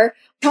beer.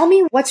 Tell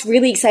me what's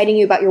really exciting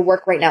you about your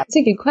work right now. It's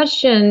a good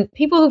question.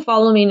 People who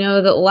follow me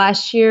know that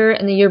last year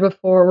and the year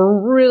before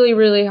were really,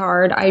 really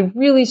hard. I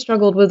really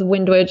struggled with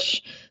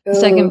Windwitch, the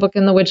second book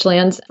in the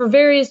Witchlands, for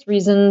various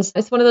reasons.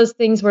 It's one of those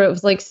things where it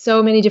was like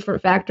so many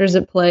different factors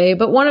at play.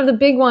 But one of the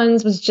big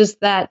ones was just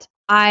that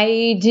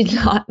I did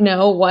not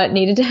know what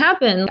needed to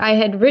happen. I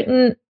had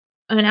written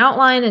an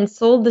outline and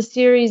sold the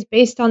series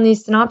based on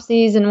these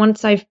synopses. And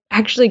once I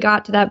actually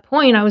got to that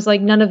point, I was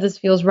like, none of this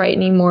feels right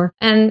anymore.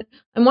 And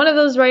I'm one of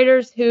those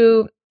writers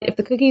who, if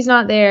the cookie's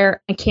not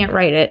there, I can't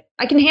write it.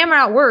 I can hammer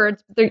out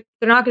words, but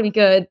they're not going to be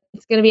good.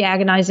 It's going to be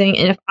agonizing.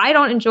 And if I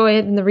don't enjoy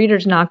it, then the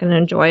reader's not going to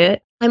enjoy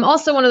it. I'm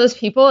also one of those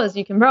people, as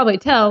you can probably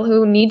tell,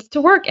 who needs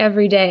to work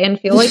every day and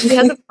feel like he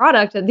has a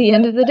product at the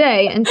end of the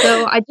day. And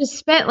so I just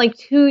spent like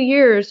 2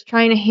 years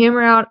trying to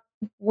hammer out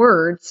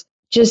words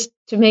just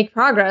to make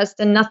progress,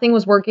 and nothing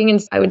was working.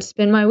 And I would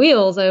spin my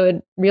wheels. I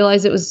would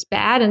realize it was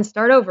bad and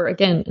start over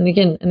again and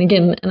again and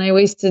again. And I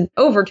wasted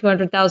over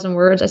 200,000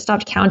 words. I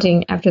stopped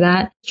counting after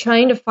that,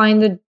 trying to find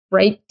the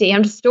right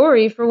damned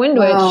story for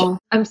Windwitch. Wow.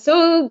 I'm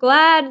so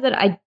glad that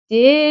I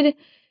did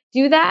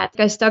do that.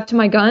 I stuck to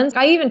my guns.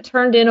 I even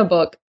turned in a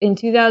book in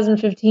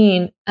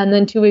 2015, and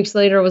then 2 weeks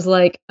later was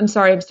like, I'm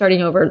sorry, I'm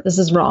starting over. This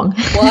is wrong.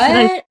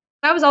 What?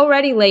 I was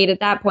already late at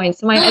that point.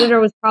 So my editor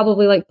was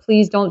probably like,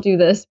 please don't do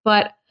this.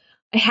 But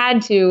I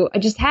had to. I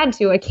just had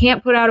to. I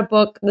can't put out a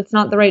book that's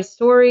not the right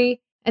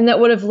story and that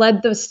would have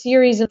led the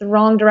series in the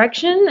wrong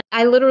direction.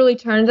 I literally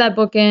turned that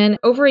book in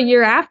over a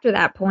year after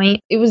that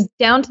point. It was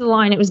down to the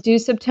line. It was due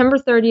September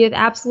 30th,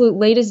 absolute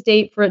latest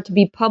date for it to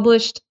be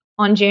published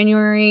on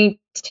January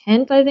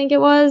 10th, I think it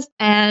was.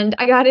 And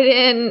I got it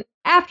in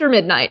after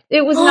midnight.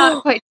 It was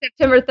not quite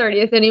September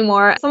 30th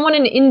anymore. Someone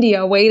in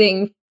India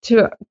waiting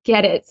to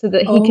get it so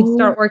that he could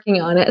start working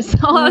on it. So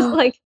I was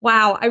like,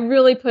 wow, I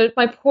really put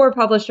my poor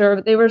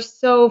publisher, they were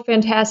so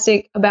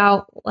fantastic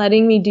about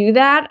letting me do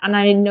that. And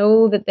I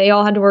know that they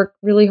all had to work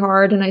really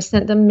hard, and I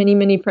sent them many,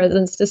 many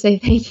presents to say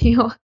thank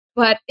you.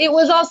 But it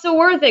was also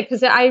worth it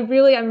because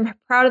I'm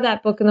proud of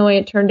that book and the way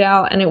it turned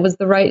out, and it was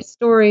the right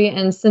story.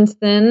 And since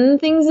then,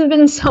 things have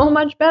been so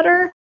much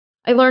better.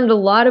 I learned a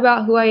lot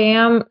about who I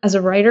am as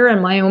a writer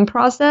and my own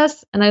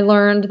process. And I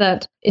learned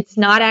that it's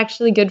not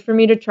actually good for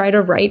me to try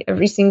to write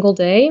every single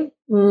day.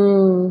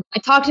 I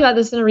talked about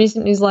this in a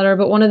recent newsletter,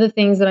 but one of the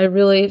things that I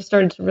really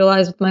started to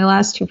realize with my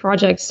last 2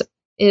 projects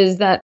is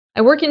that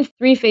I work in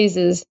 3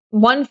 phases.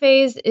 One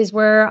phase is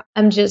where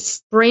I'm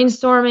just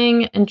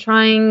brainstorming and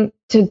trying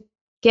to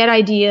get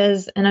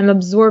ideas, and I'm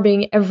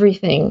absorbing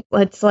everything.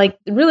 It's like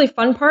the really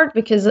fun part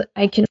because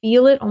I can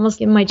feel it almost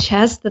in my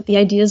chest that the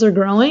ideas are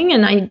growing,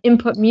 and I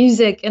input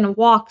music and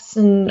walks,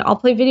 and I'll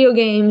play video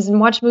games and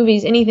watch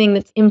movies, anything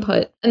that's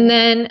input. And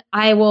then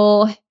I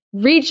will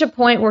reach a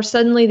point where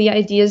suddenly the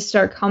ideas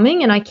start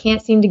coming and I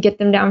can't seem to get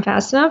them down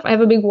fast enough. I have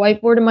a big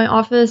whiteboard in my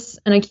office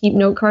and I keep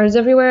note cards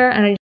everywhere,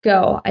 and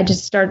I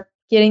just start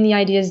getting the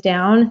ideas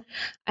down.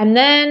 And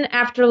then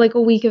after like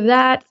a week of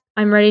that,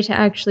 I'm ready to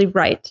actually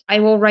write. I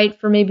will write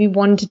for maybe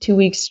 1 to 2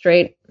 weeks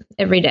straight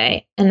every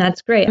day. And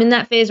that's great. I'm in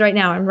that phase right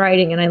now. I'm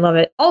writing and I love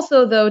it.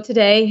 Also, though,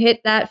 today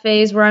hit that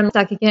phase where I'm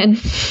stuck again.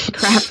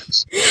 Crap.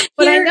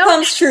 But Here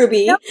comes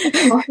Truby.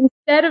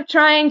 Instead of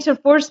trying to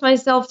force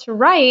myself to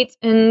write,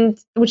 and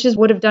which is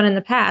would have done in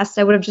the past,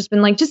 I would have just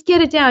been like, just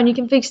get it down. You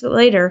can fix it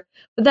later.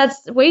 But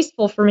that's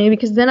wasteful for me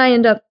because then I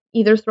end up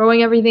either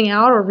throwing everything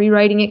out or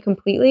rewriting it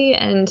completely.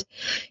 And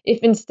if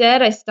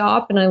instead I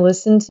stop and I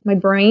listen to my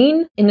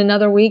brain, in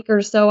another week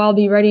or so, I'll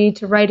be ready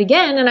to write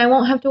again and I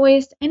won't have to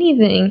waste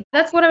anything.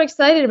 That's what I'm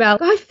excited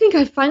about. I think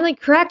I finally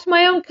cracked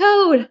my own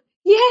code.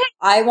 Yeah.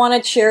 I want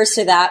to cheers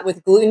to that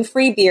with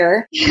gluten-free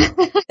beer.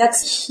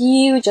 That's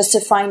huge, just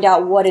to find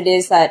out what it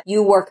is that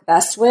you work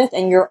best with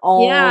and your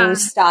own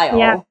style.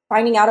 Yeah.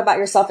 Finding out about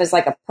yourself as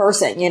like a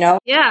person, you know?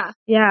 Yeah.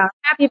 Yeah. I'm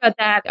happy about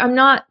that. I'm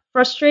not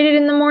frustrated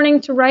in the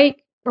morning to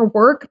write or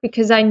work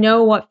because I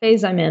know what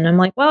phase I'm in. I'm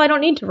like, well, I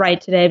don't need to write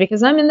today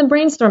because I'm in the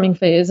brainstorming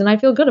phase and I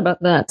feel good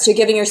about that. So you're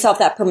giving yourself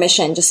that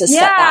permission just to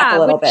step back a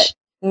little bit.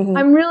 Mm-hmm.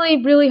 I'm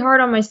really, really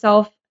hard on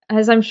myself,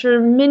 as I'm sure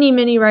many,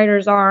 many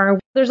writers are.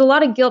 There's a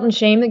lot of guilt and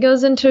shame that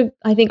goes into,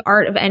 I think,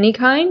 art of any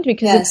kind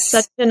because it's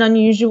such an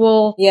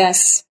unusual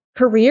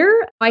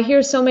career. I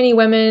hear so many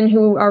women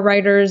who are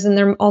writers and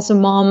they're also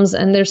moms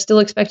and they're still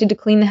expected to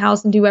clean the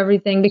house and do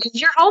everything because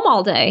you're home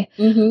all day.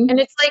 Mm-hmm. And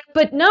it's like,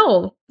 but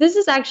no, this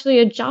is actually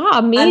a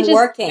job. Me I'm just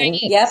working.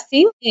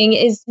 Ceiling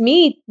is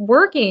me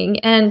working.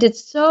 And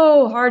it's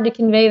so hard to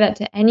convey that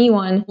to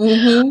anyone.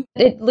 Mm-hmm.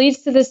 It leads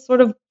to this sort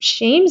of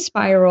shame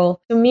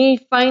spiral. So me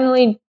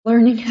finally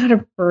learning how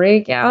to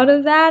break out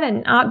of that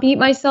and not beat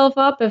myself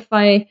up if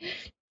I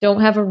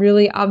don't have a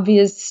really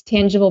obvious,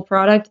 tangible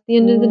product at the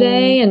end of the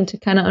day, and to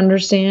kind of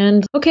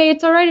understand, okay,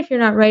 it's all right if you're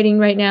not writing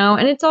right now.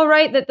 And it's all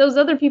right that those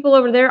other people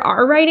over there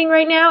are writing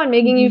right now and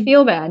making you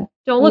feel bad.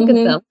 Don't look at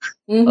them.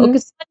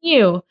 Focus on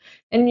you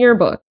and your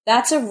book.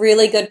 That's a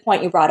really good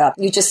point you brought up.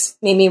 You just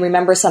made me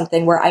remember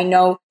something where I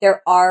know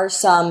there are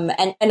some,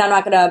 and I'm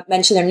not going to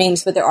mention their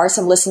names, but there are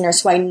some listeners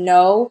who I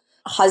know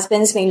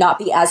husbands may not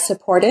be as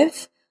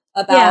supportive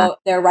about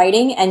their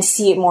writing and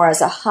see it more as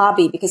a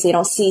hobby because they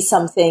don't see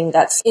something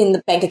that's in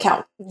the bank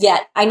account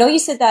yet. I know you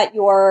said that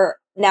your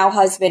now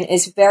husband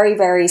is very,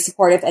 very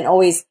supportive and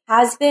always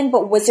has been,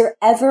 but was there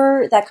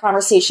ever that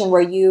conversation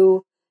where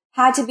you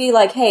had to be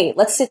like, hey,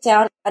 let's sit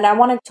down and I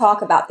want to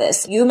talk about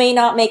this? You may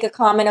not make a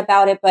comment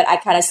about it, but I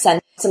kind of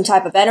sense some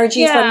type of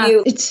energy from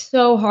you. It's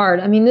so hard.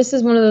 I mean, this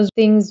is one of those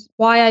things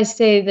why I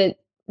say that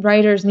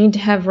writers need to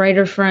have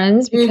writer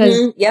friends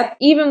because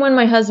even when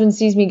my husband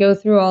sees me go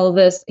through all of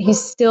this, he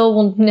still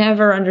will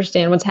never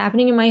understand what's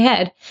happening in my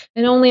head.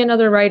 And only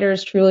another writer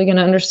is truly going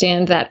to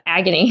understand that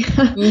agony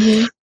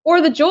or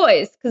the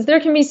joys, because there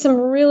can be some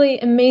really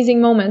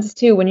amazing moments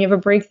too when you have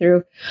a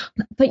breakthrough.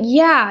 But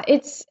yeah,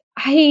 it's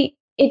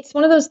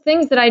one of those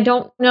things that I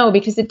don't know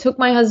because it took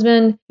my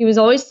husband. He was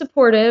always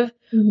supportive,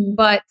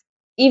 but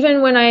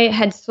even when I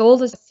had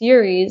sold a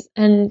series,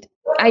 and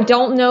I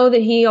don't know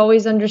that he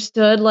always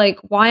understood, like,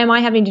 why am I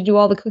having to do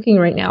all the cooking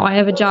right now? I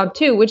have a job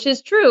too, which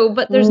is true,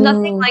 but there's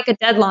nothing like a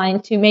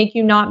deadline to make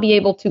you not be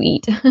able to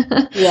eat.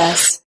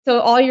 Yes. So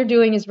all you're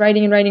doing is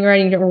writing,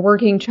 or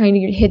working, trying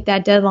to hit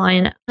that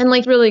deadline, and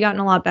like really gotten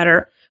a lot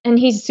better. And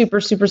he's super,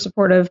 super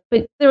supportive.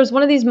 But there was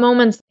one of these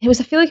moments, I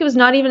feel like it was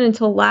not even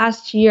until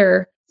last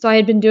year. So I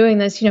had been doing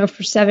this, for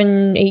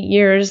 7-8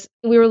 years.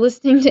 We were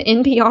listening to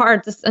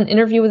NPR, an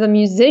interview with a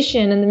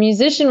musician, and the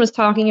musician was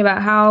talking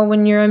about how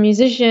when you're a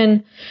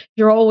musician,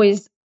 you're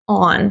always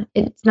on.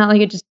 It's not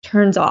like it just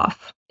turns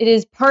off. It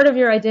is part of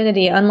your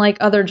identity, unlike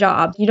other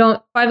jobs.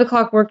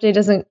 5:00 workday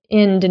doesn't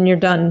end and you're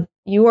done.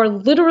 You are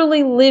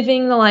literally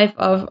living the life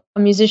of a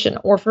musician,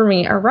 or for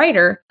me, a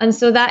writer. And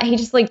so that he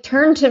just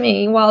turned to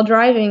me while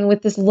driving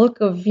with this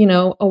look of,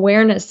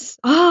 awareness.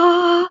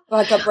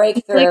 Like a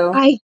breakthrough.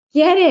 I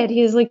get it.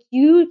 He was like,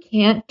 you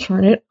can't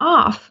turn it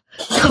off.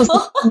 I was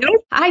like,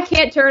 nope, I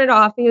can't turn it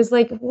off. He was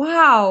like,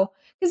 wow.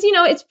 Because,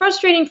 it's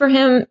frustrating for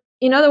him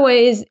in other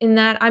ways in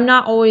that I'm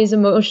not always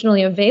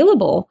emotionally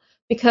available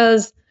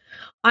because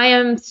I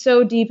am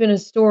so deep in a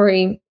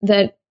story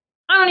that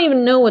I don't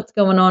even know what's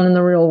going on in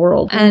the real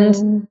world.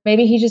 And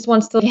maybe he just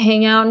wants to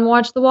hang out and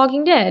watch The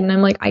Walking Dead. And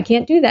I'm like, I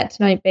can't do that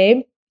tonight,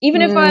 babe.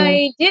 Even if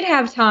I did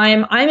have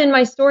time, I'm in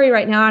my story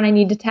right now and I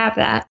need to tap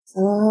that.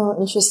 Oh,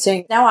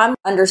 interesting. Now I'm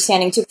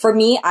understanding too. For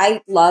me,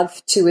 I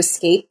love to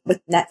escape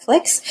with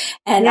Netflix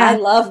and I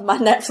love my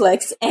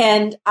Netflix.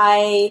 And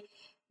I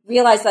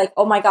realized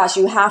oh my gosh,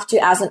 you have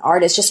to, as an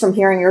artist, just from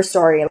hearing your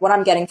story, and what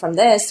I'm getting from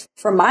this,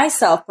 for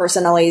myself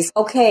personally, is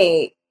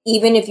okay,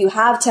 even if you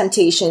have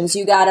temptations,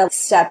 you got to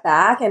step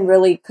back and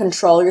really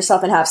control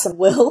yourself and have some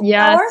willpower.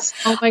 Yes.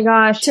 Oh my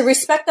gosh. To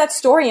respect that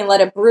story and let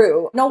it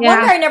brew. No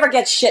wonder I never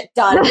get shit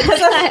done because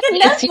of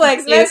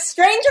Netflix. Man,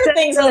 Stranger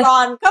Things is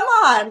on. Come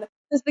on.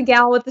 This is the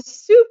gal with the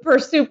super,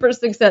 super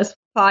successful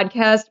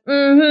podcast.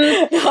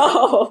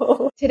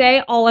 No.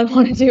 Today, all I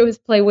want to do is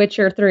play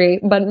Witcher 3,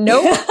 but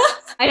nope.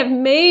 I have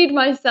made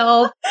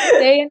myself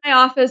stay in my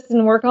office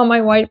and work on my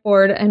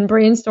whiteboard and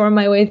brainstorm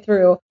my way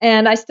through.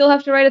 And I still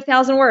have to write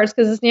 1,000 words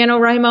because it's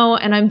NaNoWriMo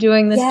and I'm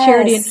doing this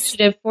charity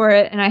initiative for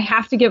it. And I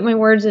have to get my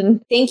words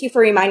in. Thank you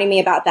for reminding me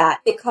about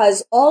that,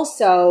 because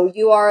also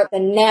you are the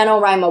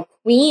NaNoWriMo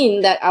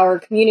queen that our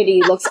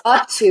community looks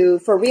up to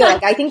for real.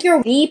 Like, I think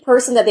you're the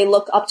person that they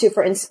look up to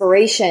for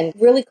inspiration.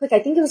 Really quick, I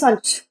think it was on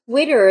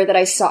Twitter that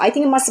I saw, I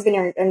think it must have been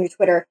on your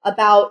Twitter,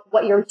 about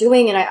what you're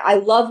doing. And I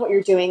love what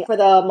you're doing for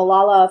the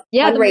Malala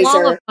fundraiser. The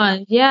Malala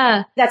Fund.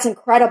 Yeah. That's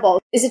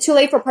incredible. Is it too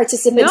late for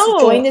participants to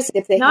join this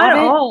if they not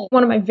haven't? At all.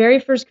 One of my very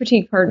first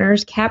critique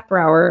partners, Kat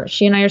Brower,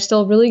 she and I are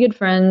still really good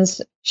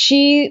friends.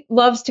 She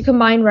loves to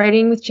combine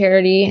writing with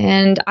charity,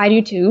 and I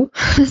do too.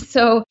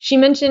 So she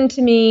mentioned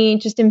to me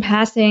just in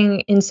passing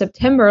in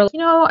September,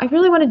 I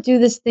really want to do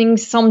this thing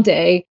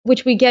someday,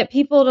 which we get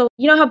people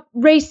to, how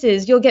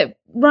races, you'll get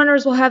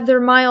runners will have their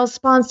miles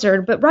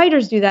sponsored, but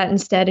writers do that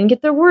instead and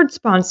get their words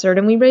sponsored,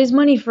 and we raise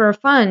money for a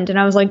fund. And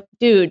I was like,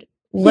 dude,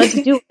 let's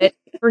do it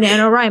for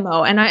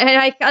NaNoWriMo. And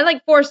I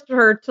like forced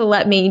her to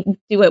let me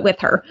do it with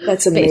her.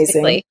 That's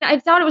amazing. Basically. I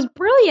thought it was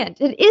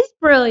brilliant. It is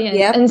brilliant.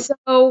 Yep. And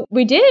so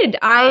we did.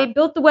 I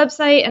built the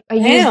website. I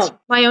used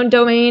my own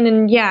domain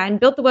and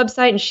built the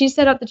website, and she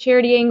set up the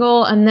charity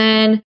angle. And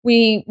then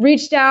we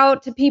reached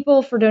out to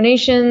people for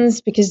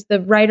donations because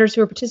the writers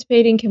who are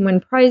participating can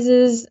win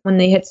prizes when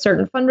they hit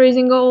certain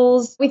fundraising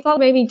goals. We thought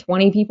maybe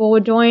 20 people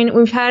would join.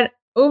 We've had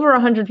over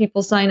 100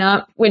 people sign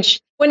up,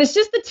 which when it's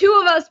just the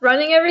two of us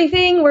running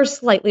everything, we're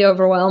slightly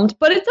overwhelmed,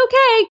 but it's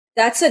okay.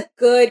 That's a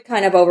good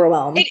kind of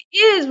overwhelm. It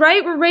is,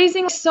 right? We're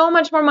raising so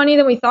much more money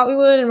than we thought we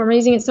would, and we're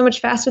raising it so much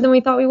faster than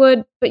we thought we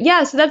would. But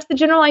yeah, so that's the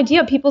general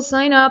idea. People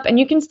sign up, and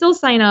you can still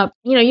sign up.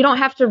 You don't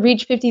have to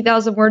reach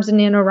 50,000 words in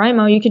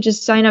NaNoWriMo. You could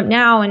just sign up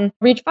now and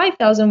reach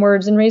 5,000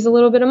 words and raise a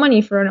little bit of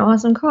money for an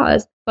awesome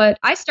cause. But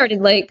I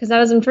started late because I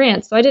was in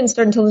France, so I didn't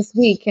start until this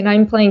week, and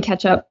I'm playing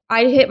catch up.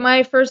 I hit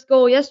my first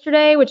goal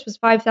yesterday, which was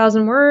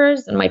 5,000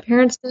 words, and my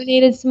parents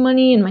donated some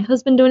money, and my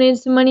husband donated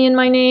some money in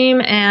my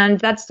name, and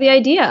that's the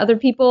idea. Other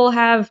people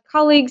have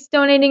colleagues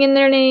donating in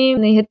their name,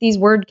 and they hit these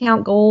word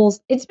count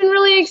goals. It's been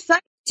really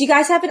exciting. Do you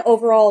guys have an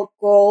overall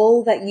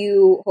goal that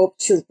you hope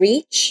to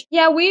reach?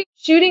 Yeah, we're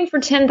shooting for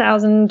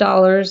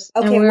 $10,000.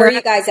 Okay, where are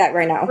you guys at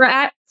right now? We're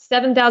at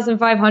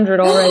 7,500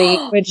 already,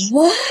 which...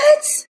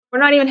 What? We're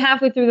not even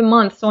halfway through the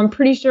month, so I'm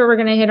pretty sure we're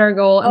going to hit our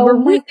goal. And we're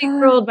really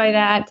thrilled by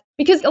that.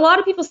 Because a lot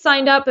of people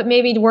signed up but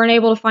maybe weren't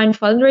able to find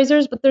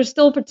fundraisers, but they're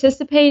still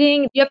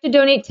participating. You have to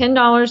donate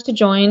 $10 to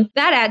join.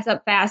 That adds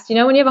up fast.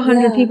 When you have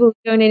 100 people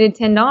who donated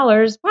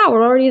 $10, wow,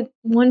 we're already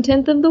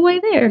 1/10 of the way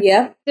there.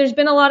 Yeah. There's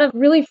been a lot of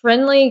really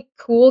friendly,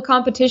 cool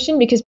competition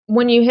because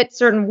when you hit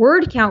certain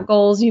word count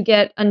goals, you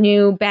get a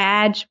new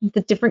badge with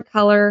a different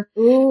color.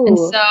 Ooh. And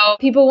so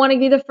people want to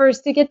be the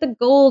first to get the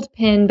gold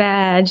pin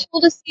badge.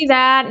 We'll just see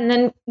that. And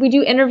then we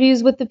do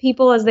interviews with the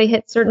people as they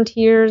hit certain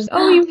tiers.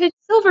 Oh, you hit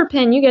silver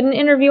pin, you get an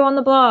interview on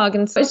the blog.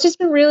 And so it's just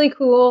been really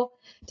cool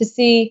to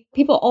see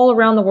people all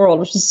around the world,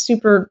 which is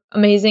super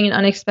amazing and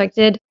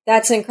unexpected.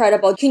 That's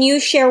incredible. Can you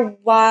share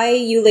why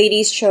you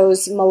ladies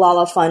chose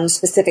Malala Fund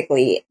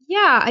specifically?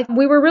 Yeah,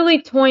 we were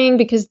really toying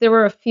because there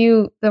were a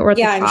few that were at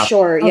the top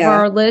of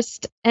our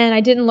list. And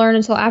I didn't learn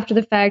until after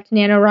the fact.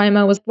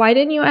 NaNoWriMo was, why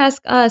didn't you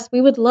ask us?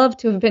 We would love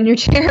to have been your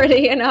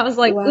charity. And I was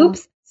like,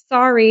 oops.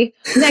 Sorry,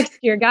 next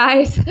year,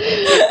 guys.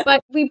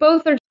 But we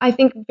both are, I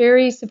think,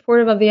 very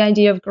supportive of the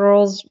idea of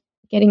girls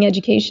getting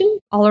education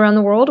all around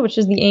the world, which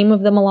is the aim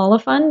of the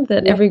Malala Fund,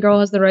 that every girl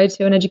has the right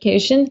to an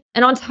education.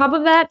 And on top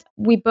of that,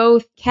 we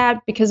both,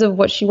 Kat, because of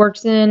what she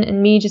works in,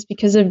 and me, just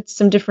because of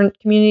some different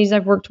communities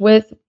I've worked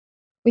with,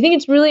 we think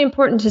it's really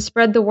important to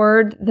spread the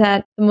word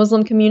that the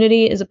Muslim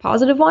community is a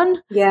positive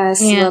one.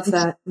 Yes, and love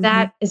that.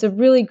 That is a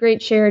really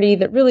great charity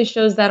that really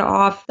shows that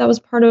off. That was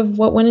part of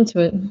what went into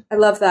it. I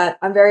love that.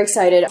 I'm very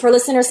excited. For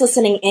listeners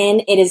listening in,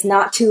 it is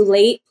not too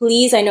late.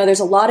 Please, I know there's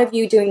a lot of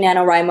you doing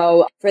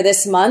NaNoWriMo for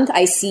this month.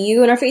 I see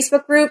you in our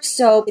Facebook group.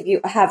 So if you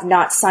have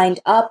not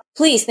signed up,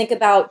 please think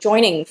about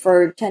joining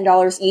for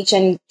 $10 each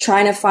and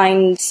trying to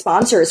find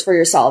sponsors for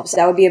yourselves.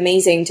 That would be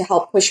amazing to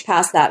help push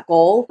past that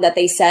goal that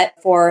they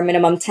set for a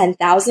minimum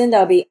 10,000. That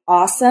would be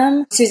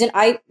awesome. Susan,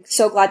 I'm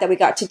so glad that we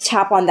got to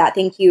tap on that.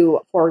 Thank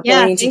you for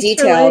going into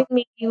detail.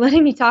 For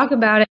letting me talk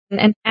about it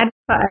and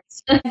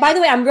advertise. By the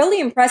way, I'm really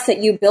impressed that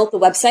you built the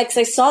website because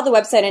I saw the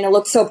website and it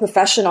looked so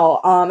professional.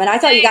 And I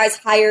thought you guys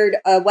hired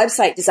a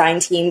website design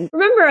team.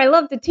 Remember, I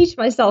love to teach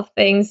myself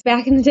things.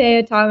 Back in the day,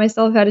 I taught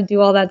myself how to do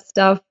all that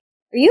stuff.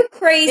 Are you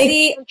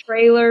crazy?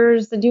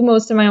 Trailers. I do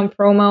most of my own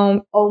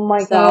promo. Oh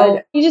my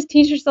God. You just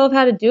teach yourself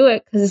how to do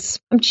it because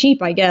I'm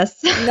cheap, I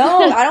guess.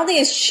 No, I don't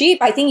think it's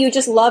cheap. I think you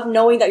just love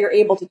knowing that you're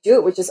able to do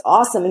it, which is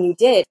awesome. And you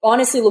did.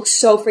 Honestly, looks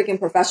so freaking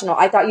professional.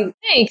 I thought you'd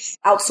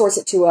outsource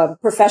it to a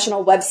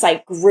professional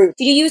website group.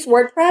 Did you use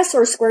WordPress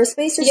or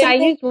Squarespace or something? Yeah, I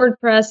used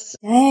WordPress.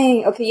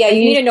 Dang. Okay. Yeah,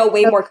 you need to know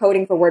way more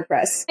coding for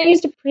WordPress. I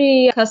used a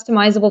pretty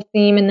customizable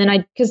theme, and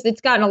then because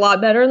it's gotten a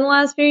lot better in the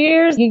last few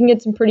years, you can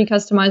get some pretty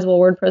customizable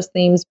WordPress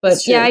themes. But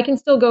That's true. Yeah, I can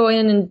still go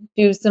in and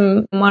do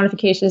some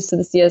modifications to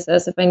the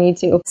CSS if I need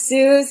to.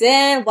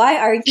 Susan, why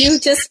are you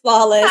just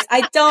flawless?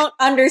 I don't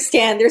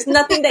understand. There's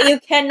nothing that you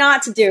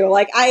cannot do.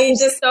 Like,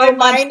 so my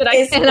mind that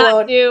I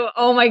cannot do.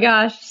 Oh my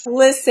gosh.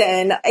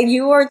 Listen,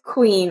 you are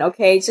queen,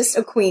 okay? Just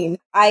a queen.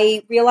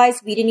 I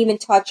realized we didn't even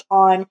touch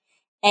on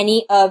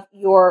any of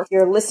your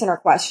listener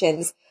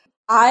questions.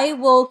 I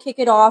will kick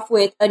it off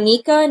with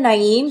Anika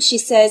Naeem. She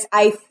says,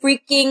 I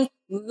freaking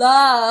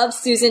love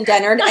Susan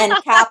Dennard and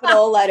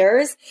capital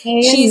letters.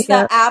 Hey, She's Anika.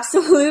 the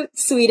absolute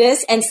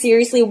sweetest and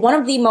seriously one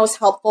of the most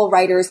helpful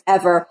writers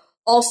ever.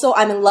 Also,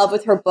 I'm in love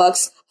with her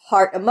books.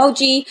 Heart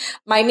emoji.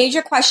 My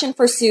major question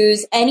for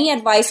Suze, any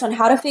advice on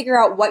how to figure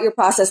out what your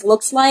process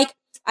looks like?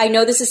 I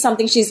know this is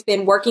something she's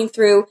been working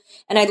through,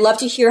 and I'd love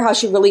to hear how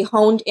she really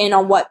honed in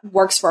on what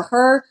works for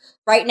her.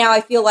 Right now,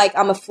 I feel like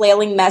I'm a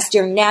flailing mess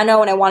during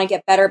Nano, and I want to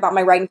get better about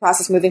my writing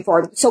process moving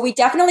forward. So we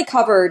definitely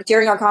covered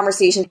during our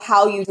conversation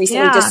how you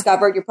recently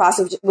discovered your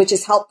process, which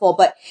is helpful.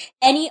 But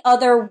any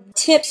other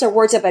tips or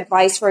words of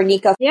advice for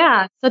Anika?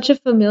 Yeah, such a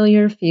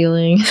familiar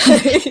feeling.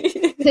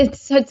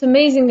 It's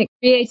amazing that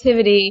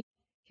creativity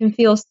can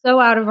feel so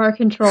out of our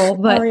control.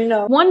 But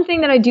one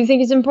thing that I do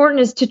think is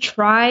important is to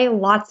try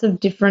lots of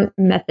different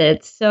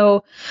methods.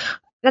 So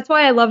that's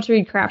why I love to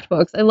read craft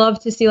books. I love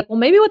to see, like, well,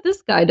 maybe what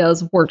this guy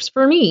does works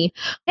for me.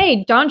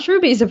 Hey, Don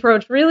Truby's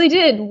approach really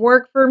did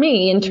work for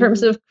me in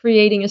terms of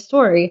creating a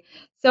story.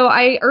 So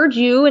I urge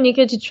you,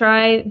 Anika, to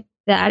try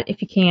that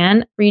if you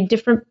can. Read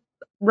different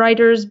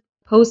writers'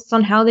 posts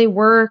on how they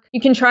work. You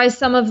can try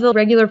some of the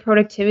regular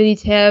productivity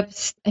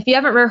tips. If you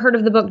haven't heard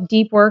of the book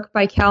Deep Work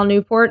by Cal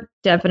Newport,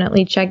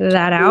 definitely check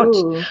that out.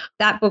 Ooh.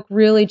 That book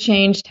really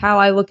changed how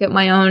I look at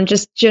my own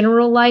just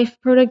general life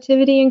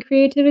productivity and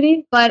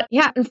creativity. But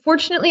yeah,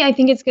 unfortunately, I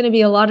think it's going to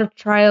be a lot of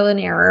trial and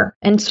error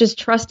and it's just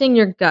trusting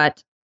your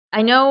gut.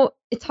 I know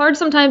it's hard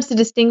sometimes to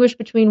distinguish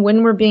between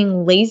when we're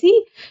being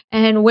lazy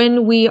and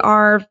when we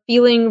are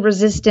feeling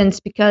resistance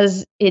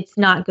because it's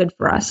not good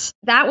for us.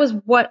 That was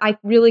what I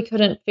really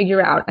couldn't figure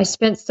out. I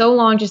spent so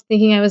long just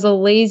thinking I was a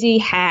lazy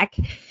hack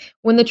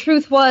when the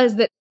truth was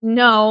that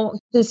no,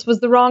 this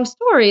was the wrong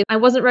story. I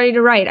wasn't ready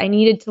to write. I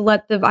needed to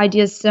let the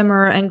ideas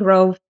simmer and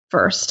grow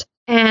first.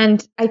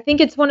 And I think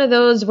it's one of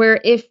those where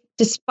if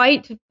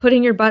despite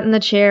putting your butt in the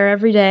chair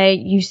every day,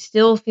 you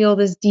still feel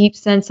this deep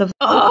sense of,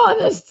 oh,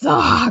 this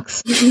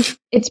sucks.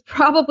 It's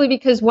probably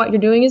because what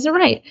you're doing isn't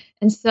right.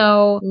 And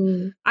so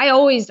I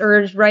always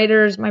urge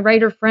writers, my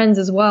writer friends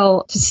as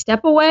well, to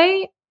step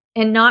away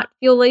and not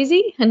feel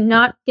lazy and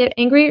not get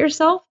angry at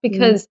yourself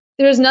because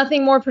there's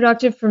nothing more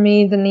productive for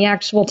me than the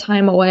actual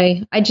time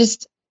away. I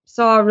just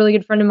saw a really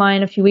good friend of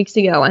mine a few weeks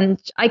ago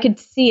and I could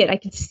see it. I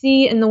could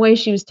see in the way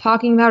she was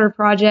talking about her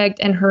project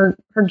and her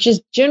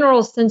just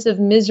general sense of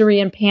misery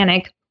and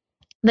panic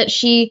that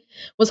she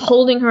was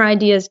holding her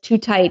ideas too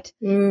tight.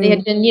 They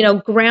had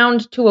been,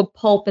 ground to a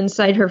pulp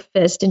inside her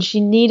fist and she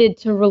needed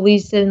to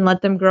release it and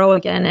let them grow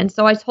again. And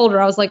so I told her,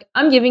 I was like,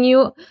 I'm giving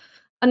you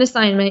an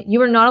assignment.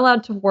 You are not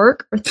allowed to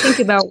work or think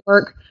about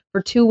work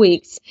for 2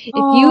 weeks. If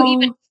you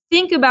even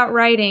think about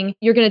writing,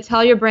 you're going to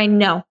tell your brain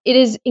no. It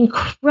is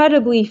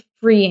incredibly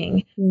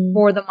freeing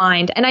for the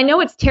mind. And I know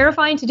it's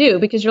terrifying to do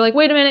because you're like,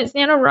 wait a minute, it's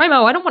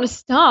NaNoWriMo. I don't want to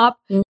stop.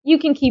 You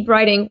can keep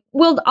writing.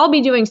 I'll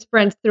be doing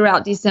sprints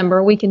throughout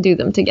December. We can do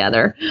them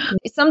together.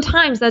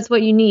 Sometimes that's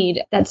what you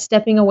need, that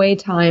stepping away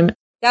time.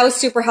 That was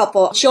super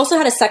helpful. She also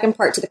had a second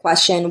part to the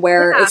question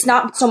where it's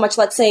not so much,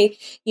 let's say,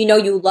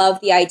 you love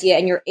the idea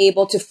and you're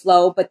able to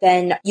flow, but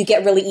then you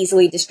get really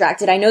easily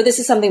distracted. I know this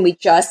is something we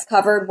just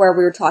covered where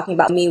we were talking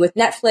about me with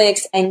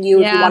Netflix and if you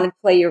wanted to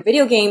play your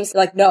video games,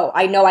 like, no,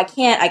 I know I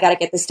can't. I got to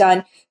get this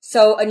done.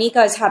 So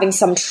Anika is having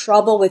some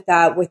trouble with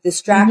that, with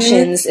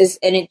distractions,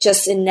 and it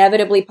just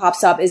inevitably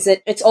pops up.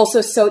 It's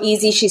also so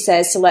easy, she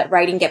says, to let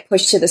writing get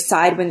pushed to the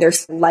side when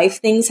there's life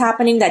things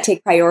happening that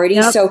take priority.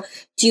 Yep. So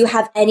do you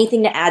have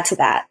anything to add to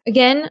that?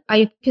 Again,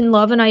 I can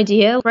love an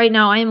idea. Right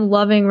now, I am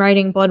loving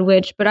writing Blood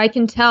Witch, but I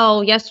can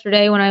tell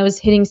yesterday when I was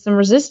hitting some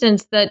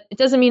resistance that it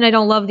doesn't mean I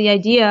don't love the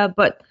idea,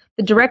 but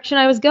the direction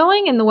I was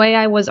going and the way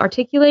I was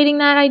articulating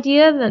that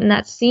idea and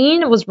that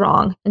scene was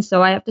wrong. And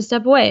so I have to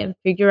step away and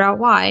figure out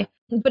why.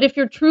 But if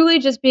you're truly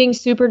just being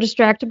super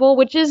distractible,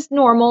 which is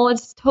normal,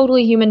 it's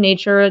totally human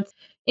nature. It's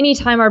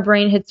anytime our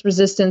brain hits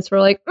resistance, we're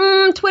like,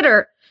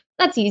 Twitter,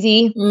 that's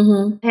easy.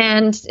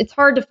 And it's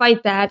hard to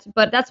fight that.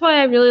 But that's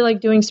why I really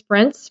like doing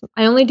sprints.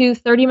 I only do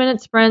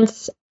 30-minute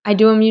sprints. I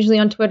do them usually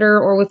on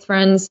Twitter or with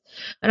friends.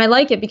 And I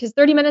like it because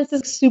 30 minutes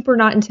is super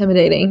not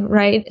intimidating,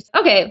 right? It's,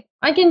 okay,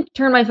 I can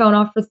turn my phone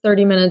off for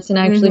 30 minutes and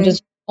actually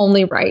just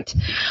only write.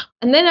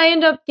 And then I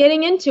end up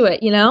getting into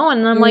it, and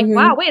I'm like,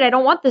 wow, wait, I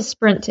don't want this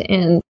sprint to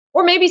end.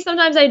 Or maybe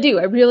sometimes I do.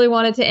 I really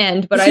want it to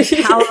end, but I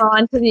power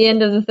on to the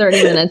end of the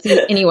 30 minutes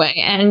anyway.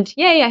 And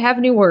yay, I have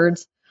new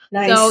words.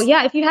 Nice. So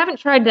yeah, if you haven't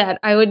tried that,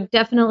 I would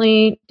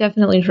definitely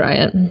try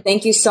it.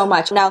 Thank you so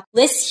much. Now,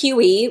 Liz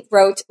Huey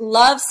wrote,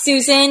 love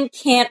Susan,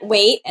 can't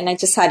wait. And I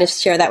just had to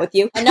share that with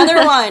you.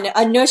 Another one,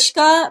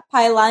 Anushka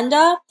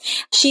Pailanda.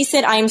 She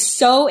said, I am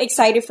so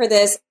excited for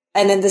this.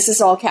 And then this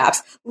is all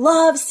caps.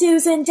 Love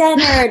Susan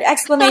Dennard!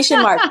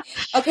 Exclamation mark.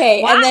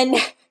 Okay. Wow. And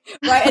then,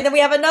 right. And then we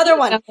have another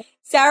one.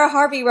 Sarah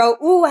Harvey wrote,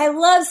 ooh, I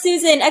love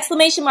Susan!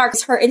 Exclamation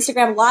marks. Her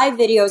Instagram live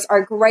videos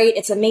are great.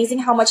 It's amazing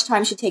how much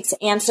time she takes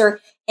to answer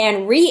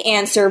and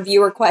re-answer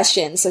viewer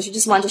questions. So she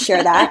just wanted to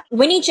share that.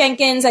 Winnie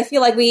Jenkins, I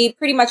feel like we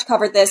pretty much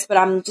covered this, but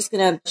I'm just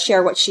going to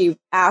share what she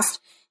asked.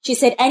 She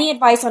said, any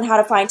advice on how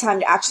to find time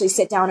to actually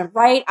sit down and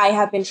write? I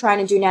have been trying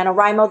to do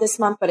NaNoWriMo this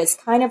month, but it's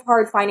kind of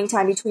hard finding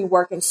time between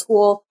work and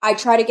school. I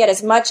try to get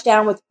as much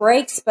down with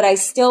breaks, but I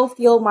still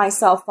feel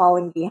myself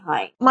falling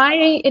behind.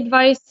 My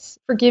advice,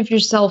 forgive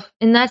yourself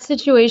in that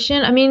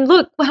situation. I mean,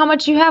 look how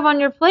much you have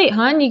on your plate,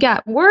 hon. You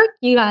got work,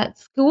 you got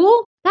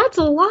school. That's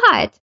a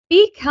lot.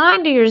 Be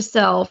kind to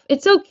yourself.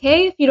 It's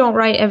okay if you don't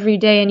write every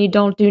day and you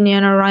don't do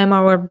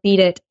NaNoWriMo or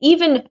beat it.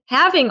 Even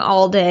having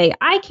all day,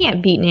 I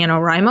can't beat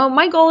NaNoWriMo.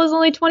 My goal is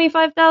only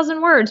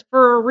 25,000 words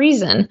for a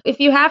reason. If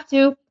you have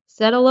to,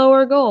 set a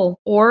lower goal.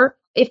 Or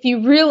if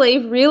you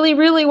really, really,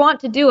 really want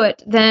to do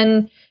it,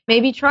 then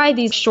maybe try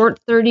these short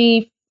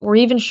 30 or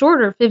even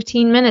shorter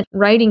 15-minute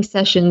writing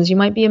sessions. You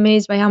might be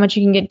amazed by how much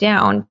you can get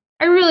down.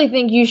 I really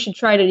think you should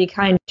try to be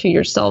kind to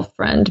yourself,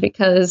 friend,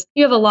 because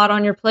you have a lot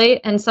on your plate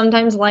and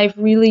sometimes life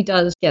really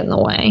does get in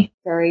the way.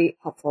 Very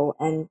helpful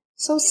and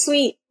so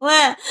sweet.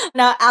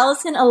 Now,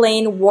 Allison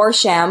Elaine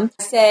Warsham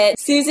said,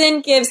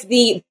 Susan gives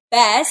the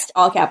best,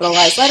 all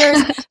capitalized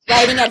letters,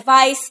 writing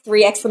advice,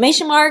 3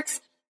 exclamation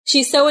marks.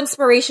 She's so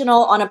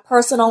inspirational on a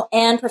personal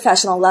and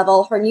professional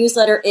level. Her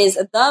newsletter is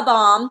the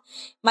bomb.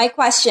 My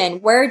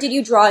question, where did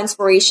you draw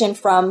inspiration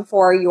from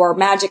for your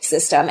magic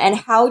system? And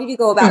how did you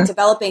go about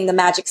developing the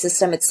magic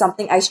system? It's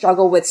something I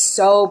struggle with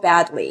so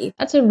badly.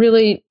 That's a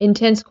really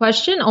intense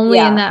question, only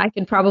in that I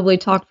could probably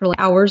talk for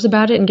hours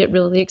about it and get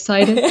really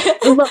excited.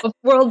 I love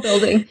world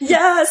building.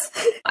 Yes.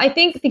 I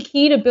think the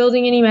key to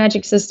building any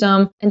magic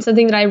system, and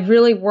something that I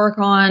really work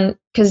on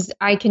because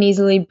I can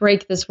easily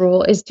break this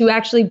rule, is to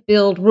actually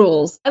build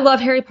rules. I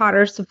love Harry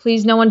Potter, so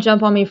please no one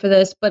jump on me for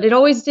this, but it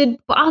always did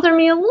bother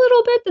me a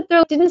little bit that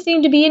there didn't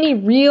seem to be any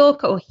real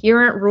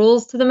coherent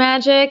rules to the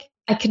magic.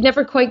 I could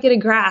never quite get a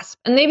grasp.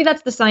 And maybe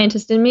that's the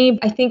scientist in me.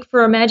 I think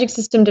for a magic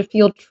system to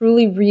feel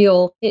truly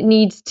real, it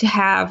needs to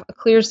have a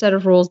clear set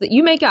of rules that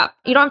you make up.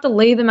 You don't have to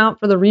lay them out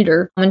for the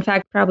reader. In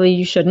fact, probably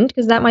you shouldn't,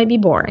 because that might be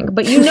boring.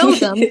 But you know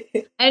them,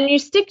 and you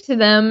stick to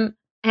them,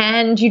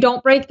 and you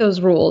don't break those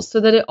rules, so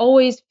that it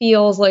always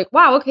feels like,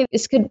 wow, okay,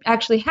 this could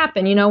actually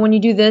happen. You know, when you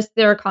do this,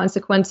 there are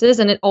consequences,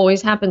 and it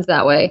always happens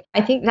that way.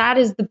 I think that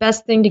is the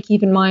best thing to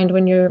keep in mind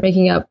when you're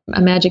making up a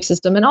magic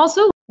system. And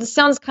also, this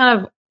sounds kind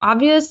of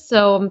obvious,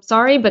 so I'm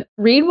sorry, but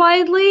read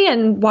widely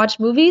and watch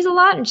movies a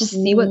lot and just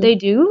see what they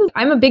do.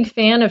 I'm a big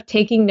fan of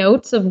taking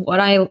notes of what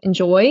I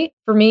enjoy.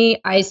 For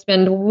me, I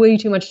spend way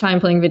too much time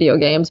playing video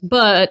games,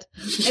 but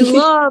I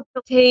love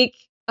to take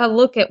a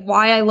look at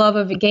why I love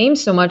a game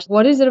so much.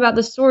 What is it about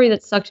the story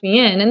that sucked me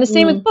in? And the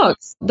same with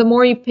books. The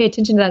more you pay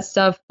attention to that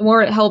stuff, the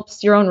more it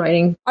helps your own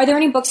writing. Are there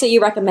any books that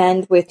you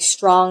recommend with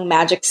strong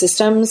magic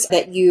systems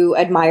that you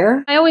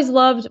admire? I always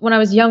loved, when I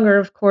was younger,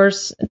 of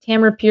course,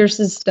 Tamara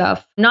Pierce's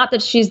stuff. Not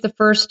that she's the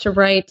first to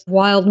write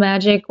wild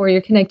magic where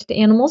you're connected to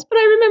animals, but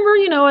I remember,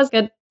 you know, as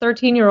a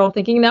 13-year-old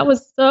thinking that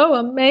was so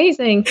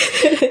amazing.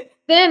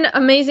 Then,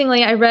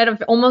 amazingly, I read an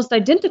almost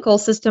identical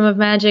system of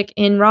magic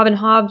in Robin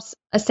Hobb's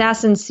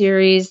Assassin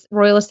series,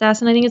 Royal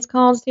Assassin, I think it's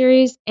called,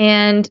 series,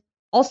 and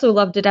also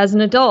loved it as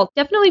an adult.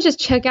 Definitely just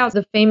check out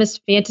the famous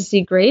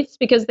fantasy greats,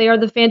 because they are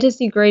the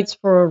fantasy greats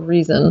for a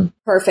reason.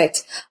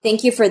 Perfect.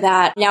 Thank you for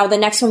that. Now, the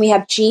next one we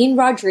have Jean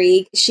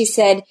Rodrigue. She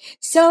said,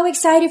 so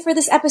excited for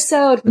this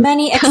episode.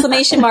 Many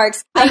exclamation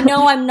marks. I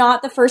know I'm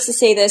not the first to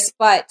say this,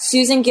 but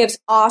Susan gives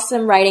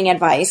awesome writing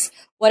advice.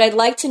 What I'd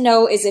like to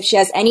know is if she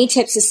has any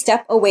tips to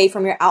step away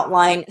from your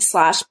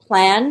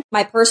outline/plan.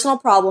 My personal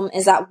problem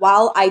is that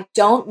while I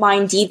don't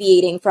mind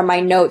deviating from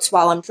my notes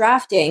while I'm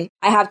drafting,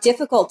 I have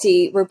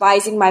difficulty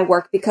revising my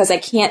work because I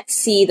can't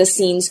see the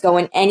scenes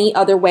going any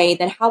other way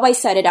than how I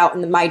set it out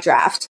in my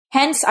draft.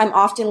 Hence, I'm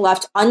often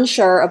left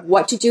unsure of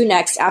what to do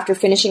next after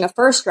finishing a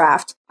first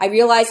draft. I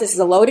realize this is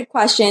a loaded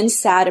question,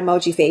 sad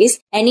emoji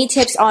face. Any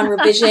tips on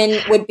revision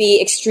would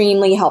be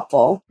extremely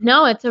helpful.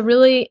 No, it's a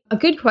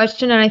good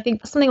question, and I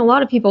think something a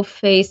lot of people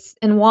face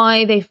and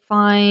why they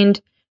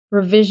find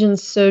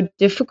revisions so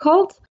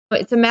difficult.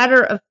 It's a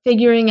matter of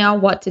figuring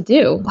out what to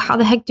do. How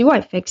the heck do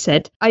I fix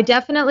it? I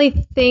definitely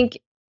think,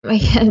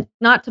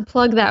 not to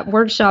plug that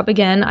workshop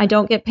again, I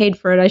don't get paid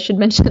for it. I should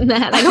mention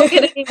that. I don't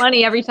get any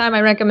money every time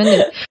I recommend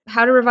it.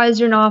 How to revise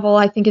your novel,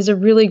 I think, is a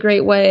really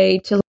great way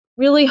to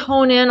really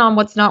hone in on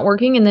what's not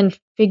working and then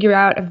figure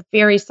out a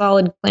very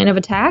solid plan of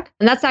attack.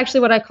 And that's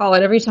actually what I call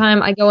it. Every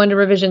time I go into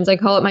revisions, I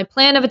call it my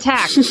plan of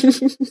attack.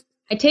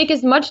 I take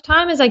as much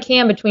time as I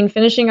can between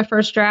finishing a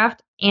first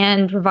draft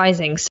and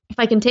revising. So if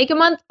I can take a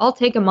month, I'll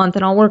take a month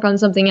and I'll work on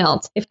something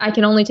else. If I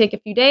can only take a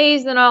few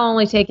days, then I'll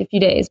only take a few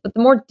days. But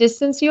the more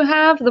distance you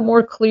have, the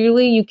more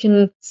clearly you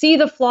can see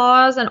the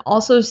flaws and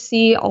also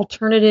see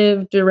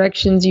alternative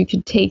directions you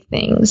could take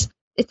things.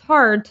 it's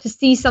hard to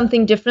see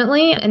something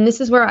differently. And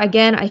this is where,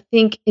 again, I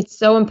think it's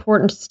so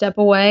important to step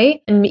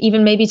away and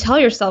even maybe tell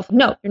yourself,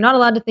 no, you're not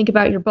allowed to think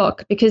about your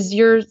book, because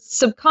your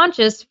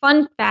subconscious,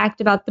 fun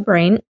fact about the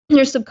brain,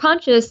 your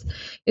subconscious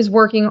is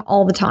working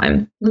all the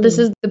time. This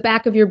is the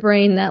back of your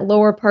brain, that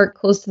lower part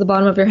close to the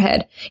bottom of your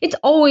head. It's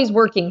always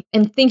working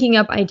and thinking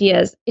up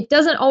ideas. It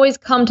doesn't always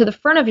come to the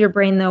front of your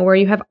brain, though, where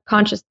you have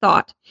conscious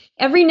thought.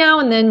 Every now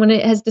and then, when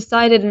it has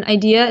decided an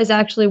idea is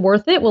actually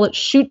worth it, will it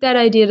shoot that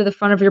idea to the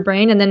front of your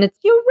brain, and then it's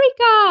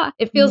eureka!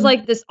 It feels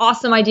like this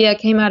awesome idea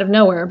came out of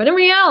nowhere. But in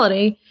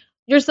reality,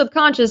 your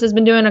subconscious has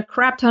been doing a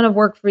crap ton of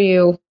work for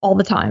you all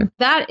the time.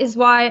 That is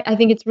why I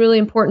think it's really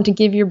important to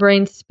give your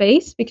brain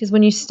space, because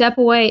when you step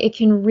away, it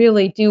can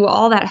really do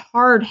all that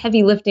hard,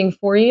 heavy lifting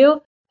for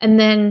you. And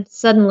then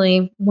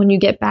suddenly, when you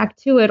get back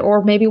to it,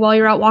 or maybe while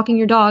you're out walking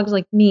your dogs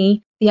like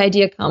me, the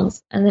idea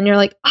comes. And then you're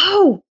like,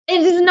 oh,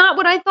 it is not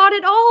what I thought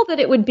at all that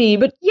it would be.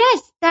 But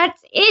yes,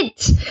 that's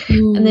it.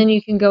 And then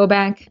you can go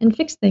back and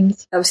fix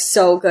things. That was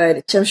so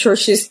good. I'm sure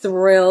she's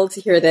thrilled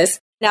to hear this.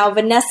 Now,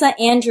 Vanessa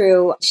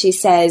Andrew, she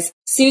says,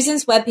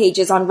 Susan's web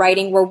pages on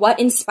writing were what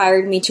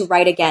inspired me to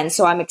write again.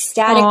 So I'm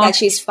ecstatic that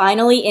she's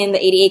finally in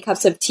the 88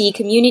 Cups of Tea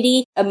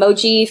community.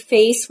 Emoji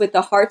face with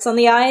the hearts on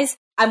the eyes.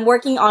 I'm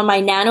working on my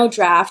nano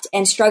draft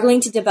and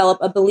struggling to develop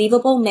a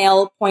believable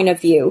male point of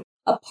view.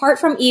 Apart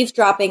from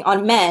eavesdropping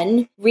on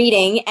men,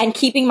 reading, and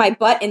keeping my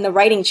butt in the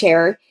writing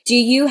chair, do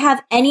you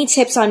have any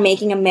tips on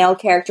making a male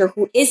character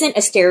who isn't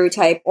a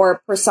stereotype or a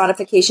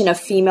personification of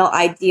female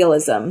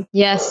idealism?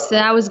 Yes,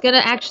 I was going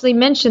to actually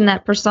mention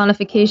that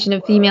personification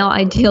of female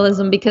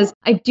idealism, because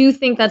I do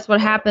think that's what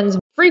happens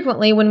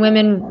frequently when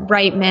women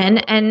write men,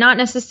 and not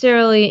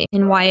necessarily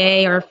in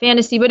YA or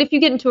fantasy, but if you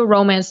get into a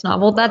romance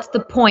novel, that's the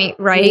point,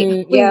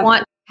 right? We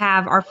want to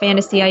have our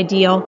fantasy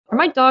ideal. Are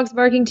my dogs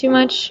barking too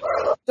much?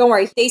 Don't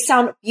worry, they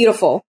sound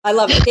beautiful. I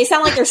love it. They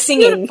sound like they're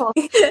singing.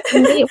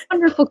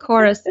 Wonderful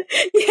chorus.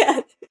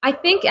 Yeah. I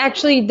think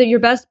actually that your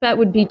best bet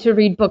would be to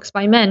read books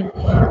by men.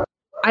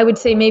 I would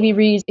say maybe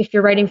read, if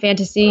you're writing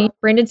fantasy,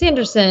 Brandon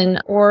Sanderson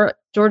or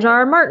George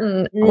R.R.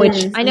 Martin,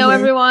 which I know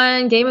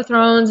everyone, Game of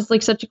Thrones, it's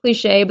like such a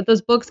cliche, but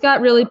those books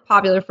got really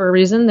popular for a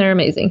reason. They're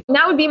amazing. And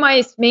that would be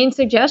my main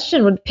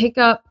suggestion, would pick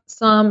up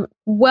some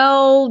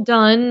well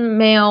done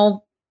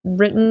male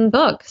written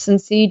books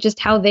and see just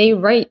how they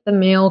write the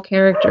male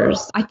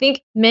characters. I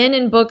think men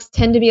in books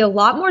tend to be a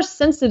lot more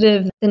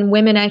sensitive than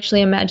women actually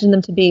imagine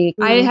them to be.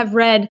 I have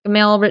read a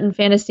male written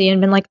fantasy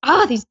and been like,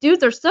 these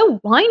dudes are so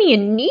whiny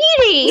and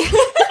needy.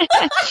 They're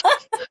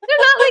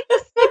not like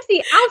the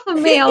sexy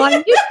alpha male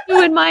I'm used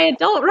to in my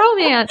adult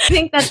romance. I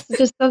think that's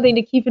just something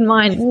to keep in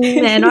mind.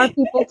 Men are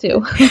people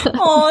too.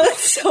 Oh,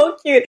 that's so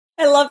cute.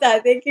 I love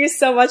that. Thank you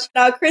so much.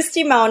 Now,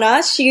 Christy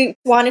Mauna, she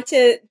wanted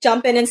to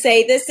jump in and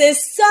say, this is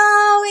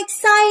so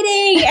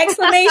exciting!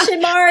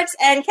 Exclamation marks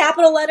and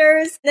capital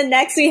letters. Then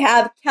next we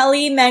have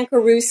Kelly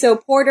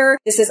Mancaruso Porter.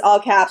 This is all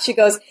caps. She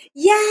goes,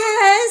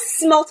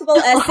 yes! Multiple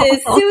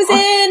S's.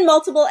 Susan,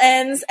 multiple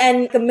N's,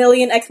 and a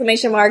million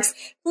exclamation marks.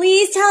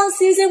 Please tell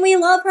Susan we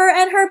love her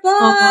and her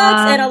books.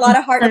 And a lot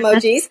of heart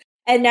emojis.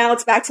 And now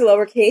it's back to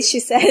lowercase.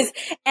 She says,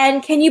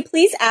 and can you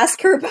please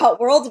ask her about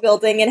world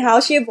building and how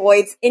she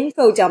avoids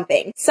info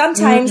dumping?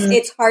 Sometimes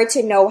it's hard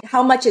to know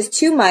how much is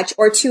too much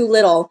or too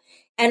little.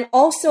 And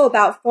also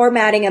about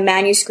formatting a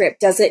manuscript.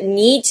 Does it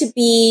need to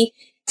be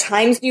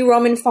Times New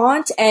Roman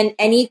font? And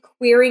any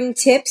querying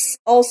tips?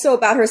 Also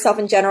about herself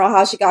in general,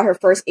 how she got her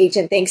first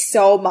agent. Thanks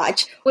so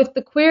much. With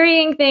the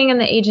querying thing and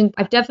the agent,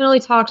 I've definitely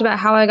talked about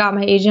how I got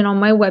my agent on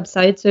my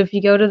website. So if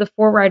you go to the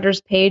For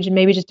Writers page and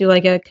maybe just do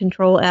like a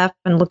Control F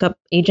and look up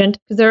agent,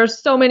 because there are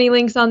so many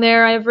links on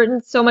there. I've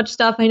written so much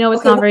stuff. I know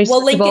it's not very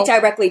We'll link it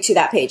directly to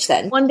that page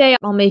then. One day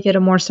I'll make it a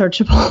more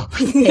searchable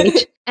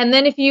page. And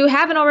then if you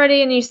haven't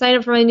already and you sign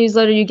up for my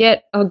newsletter, you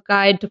get a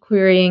guide to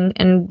querying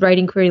and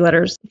writing query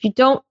letters. If you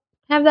don't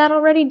have that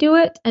already, do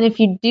it. And if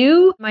you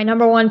do, my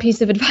number one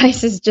piece of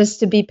advice is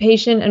just to be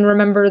patient and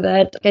remember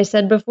that, like I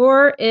said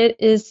before, it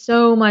is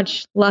so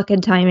much luck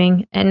and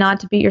timing, and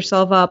not to beat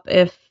yourself up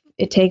if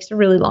it takes a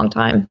really long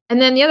time.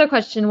 And then the other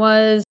question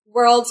was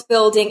world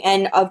building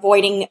and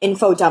avoiding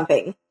info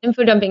dumping.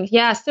 Info dumping.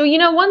 Yeah. So,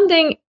 one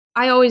thing,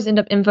 I always end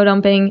up info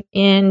dumping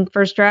in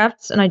first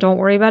drafts, and I don't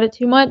worry about it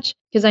too much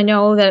because I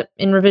know that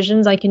in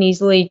revisions I can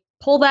easily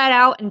pull that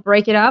out and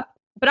break it up.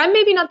 But I'm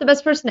maybe not the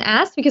best person to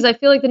ask, because I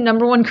feel like the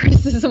number one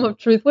criticism of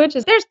Truthwitch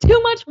is there's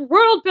too much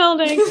world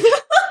building.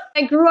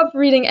 I grew up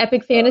reading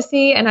epic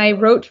fantasy, and I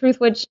wrote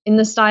Truthwitch in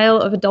the style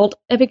of adult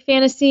epic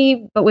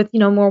fantasy, but with,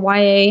 more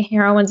YA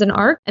heroines and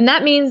arc. And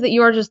that means that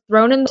you are just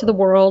thrown into the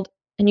world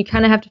and you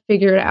kind of have to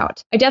figure it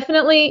out. I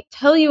definitely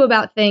tell you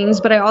about things,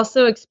 but I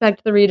also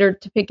expect the reader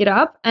to pick it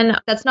up. And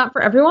that's not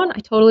for everyone. I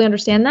totally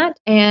understand that.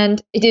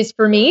 And it is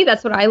for me.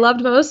 That's what I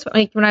loved most.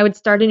 Like when I would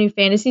start a new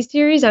fantasy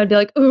series, I would be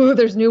like, ooh,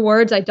 there's new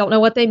words. I don't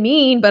know what they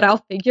mean, but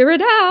I'll figure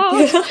it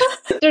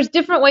out. There's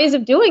different ways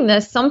of doing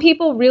this. Some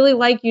people really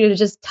like you to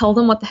just tell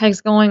them what the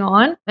heck's going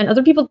on, and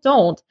other people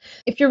don't.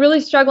 If you're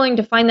really struggling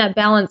to find that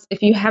balance,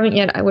 if you haven't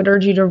yet, I would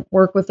urge you to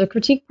work with a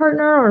critique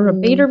partner or a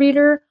beta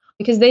reader,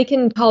 because they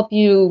can help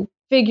you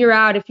figure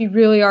out if you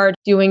really are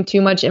doing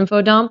too much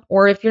info dump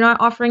or if you're not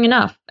offering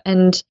enough.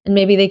 And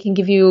maybe they can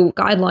give you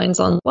guidelines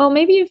on, well,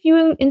 maybe if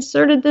you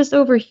inserted this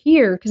over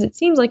here, because it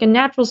seems like a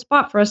natural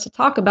spot for us to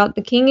talk about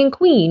the king and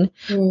queen,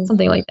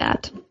 something like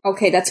that.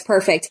 Okay, that's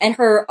perfect. And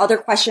her other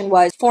question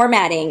was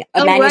formatting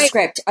a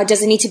manuscript. Right.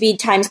 Does it need to be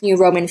Times New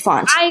Roman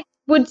font? I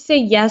would say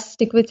yes,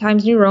 stick with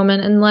Times New Roman,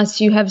 unless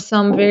you have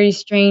some very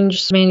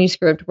strange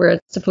manuscript where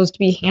it's supposed to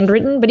be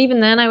handwritten. But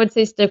even then, I would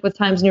say stick with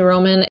Times New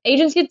Roman.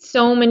 Agents get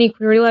so many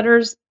query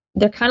letters,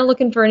 they're kind of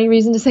looking for any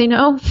reason to say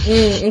no.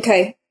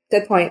 Okay.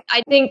 Good point.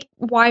 I think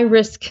why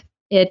risk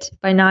it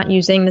by not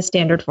using the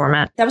standard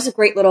format? That was a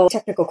great little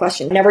technical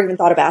question. Never even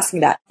thought of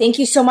asking that. Thank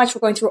you so much for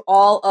going through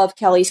all of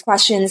Kelly's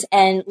questions.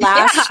 And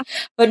last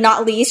but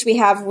not least, we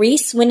have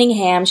Reese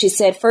Winningham. She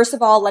said, first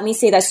of all, let me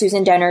say that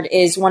Susan Dennard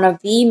is one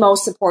of the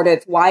most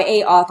supportive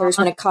YA authors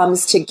when it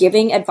comes to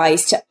giving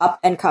advice to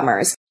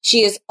up-and-comers.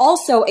 She is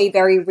also a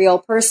very real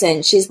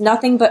person. She's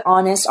nothing but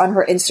honest on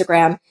her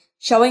Instagram,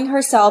 showing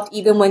herself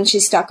even when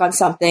she's stuck on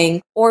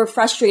something or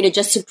frustrated,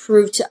 just to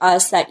prove to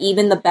us that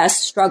even the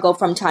best struggle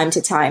from time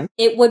to time.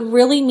 It would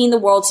really mean the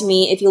world to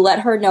me if you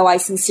let her know I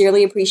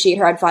sincerely appreciate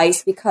her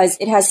advice, because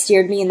it has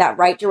steered me in that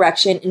right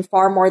direction in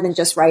far more than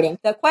just writing.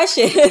 The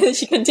question,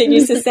 she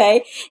continues to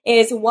say,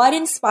 is what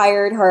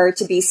inspired her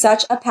to be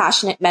such a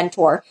passionate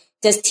mentor?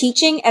 Does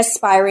teaching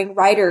aspiring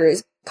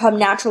writers come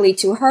naturally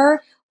to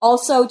her?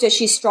 Also, does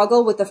she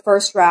struggle with the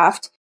first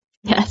draft?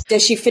 Yes.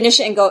 Does she finish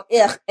it and go,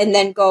 ugh, and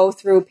then go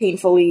through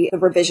painfully the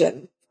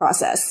revision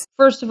process?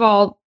 First of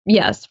all,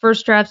 yes,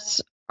 first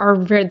drafts are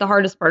the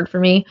hardest part for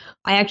me.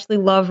 I actually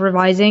love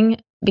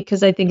revising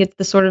because I think it's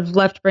the sort of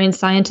left brain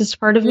scientist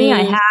part of me.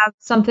 I have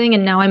something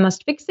and now I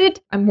must fix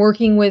it. I'm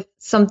working with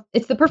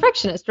it's the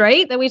perfectionist,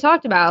 right? That we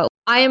talked about.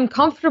 I am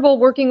comfortable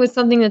working with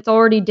something that's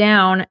already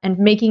down and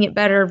making it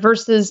better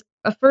versus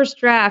a first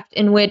draft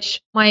in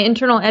which my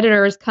internal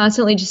editor is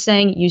constantly just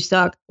saying, you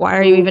suck. Why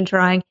are you even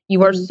trying?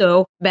 You are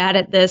so bad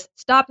at this.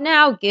 Stop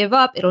now. Give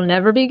up. It'll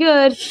never be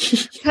good.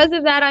 Because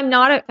of that, I'm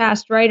not a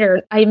fast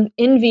writer. I'm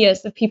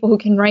envious of people who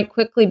can write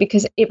quickly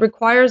because it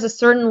requires a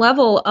certain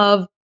level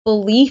of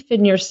belief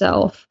in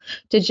yourself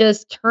to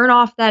just turn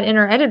off that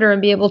inner editor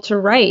and be able to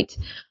write.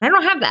 I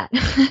don't have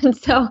that. And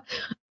so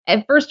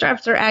first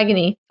drafts are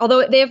agony,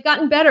 although they have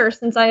gotten better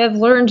since I have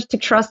learned to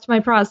trust my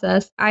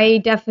process. I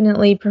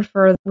definitely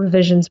prefer the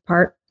revisions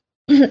part.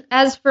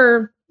 As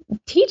for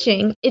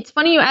teaching, it's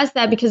funny you asked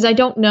that because I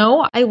don't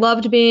know. I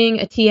loved being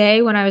a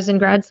TA when I was in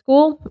grad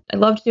school. I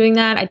loved doing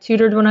that. I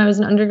tutored when I was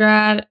an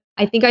undergrad.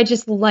 I think I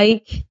just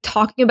like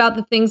talking about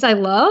the things I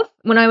love.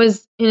 When I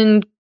was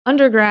in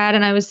undergrad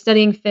and I was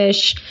studying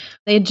fish,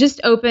 they had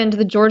just opened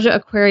the Georgia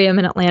Aquarium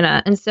in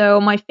Atlanta. And so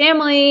my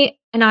family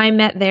and I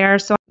met there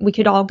so we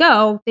could all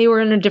go. They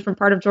were in a different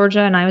part of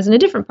Georgia and I was in a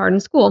different part in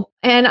school.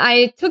 And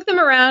I took them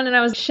around and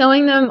I was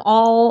showing them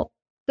all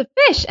the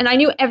fish. And I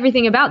knew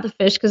everything about the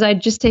fish because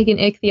I'd just taken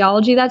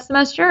ichthyology that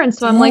semester. And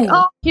so I'm like,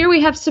 oh, here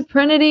we have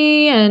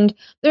Cyprinnidae and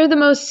they're the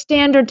most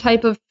standard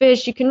type of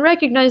fish. You can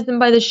recognize them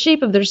by the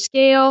shape of their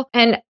scale.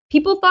 And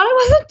people thought I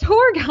was a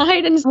tour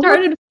guide and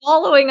started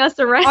following us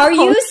around. Are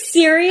you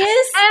serious? And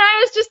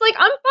I was just like,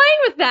 I'm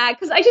fine with that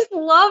because I just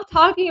love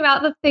talking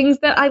about the things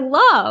that I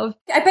love.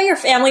 I bet your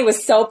family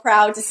was so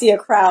proud to see a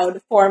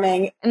crowd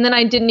forming. And then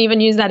I didn't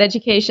even use that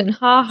education.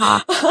 Ha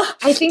ha.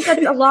 I think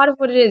that's a lot of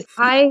what it is.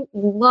 I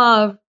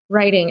love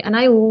writing and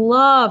I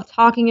love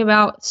talking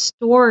about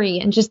story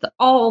and just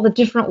all the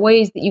different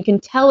ways that you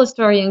can tell a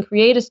story and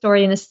create a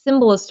story and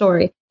assemble a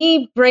story.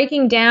 Me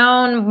breaking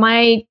down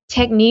my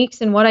techniques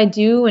and what I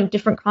do and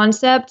different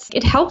concepts,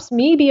 it helps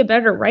me be a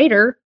better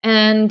writer.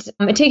 And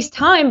it takes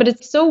time, but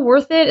it's so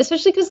worth it,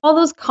 especially because all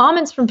those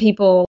comments from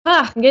people,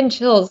 I'm getting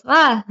chills.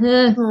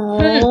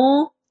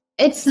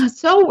 It's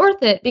so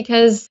worth it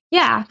because,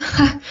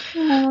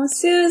 Oh,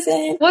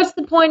 Susan. What's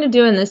the point of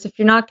doing this if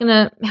you're not going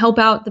to help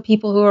out the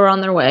people who are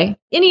on their way?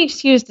 Any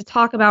excuse to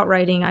talk about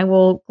writing, I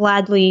will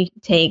gladly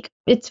take.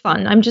 It's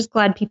fun. I'm just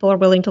glad people are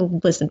willing to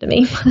listen to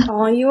me.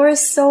 Oh, you are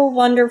so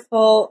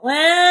wonderful.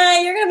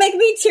 You're going to make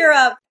me tear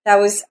up. That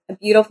was a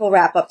beautiful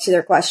wrap up to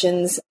their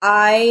questions.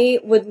 I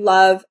would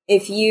love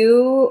if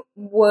you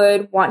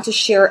would want to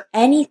share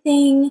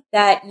anything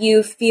that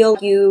you feel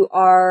you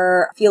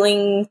are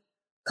feeling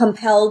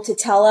compelled to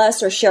tell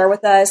us or share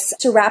with us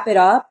to wrap it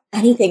up.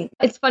 Anything.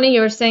 It's funny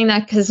you were saying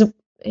that because,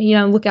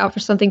 look out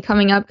for something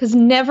coming up because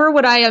never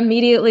would I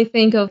immediately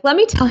think of, let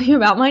me tell you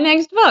about my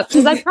next book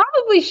because I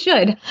probably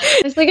should.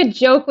 It's like a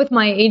joke with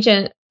my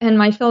agent and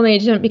my film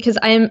agent because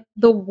I am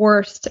the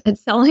worst at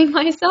selling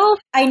myself.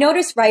 I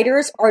notice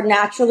writers are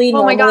naturally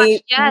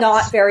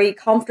not very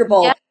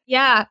comfortable.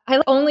 Yeah.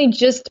 I only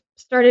just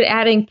started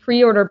adding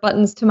pre-order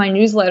buttons to my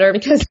newsletter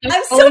because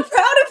I'm so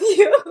proud of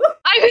you.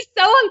 I was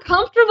so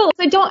uncomfortable.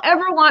 I don't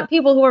ever want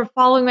people who are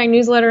following my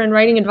newsletter and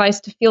writing advice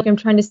to feel like I'm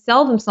trying to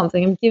sell them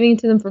something. I'm giving it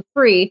to them for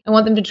free. I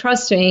want them to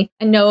trust me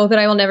and know that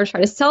I will never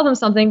try to sell them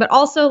something, but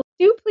also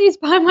do please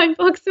buy my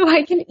book so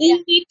I can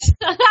eat.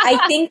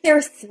 I think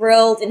they're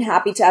thrilled and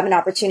happy to have an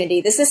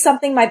opportunity. This is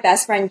something my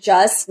best friend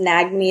just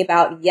nagged me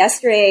about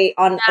yesterday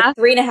on a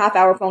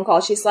 3.5-hour phone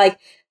call. She's like,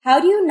 how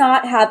do you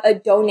not have a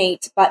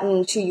donate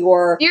button to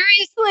your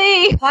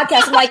Seriously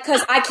podcast? I'm like,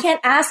 because I can't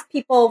ask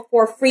people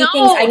for free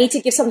things. I need to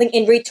give something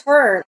in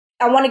return.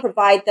 I want to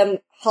provide them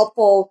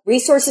helpful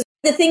resources.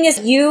 The thing is,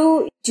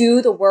 you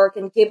do the work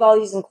and give all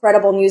these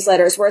incredible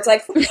newsletters where it's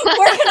like, where can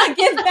I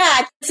give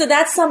back? So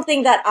that's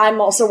something that I'm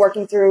also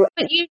working through.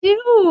 But you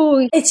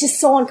do. It's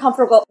just so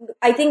uncomfortable.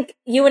 I think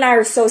you and I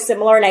are so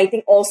similar. And I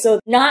think also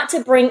not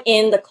to bring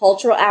in the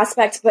cultural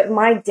aspects, but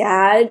my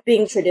dad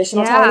being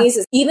traditional Taiwanese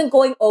is even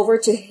going over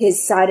to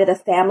his side of the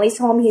family's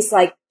home. He's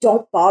like,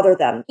 don't bother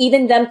them.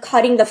 Even them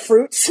cutting the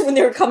fruits when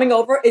they're coming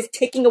over is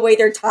taking away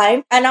their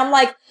time. And I'm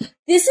like,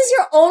 this is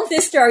your own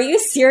sister. Are you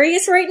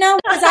serious right now?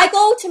 Because I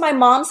go to my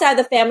mom's side of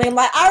the family. I'm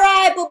like, all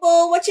right,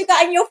 boo-boo, what you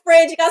got in your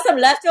fridge? You got some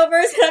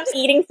leftovers? And I'm just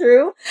eating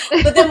through.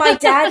 But then my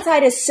dad's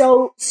side is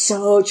so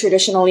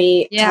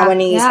traditionally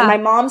Taiwanese. And my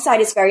mom's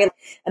side is very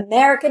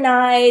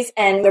Americanized.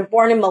 And they're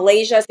born in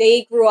Malaysia.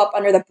 They grew up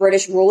under the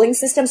British ruling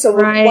system. So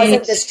it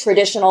wasn't this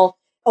traditional,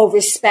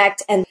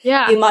 respect. And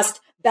you must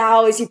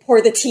bow as you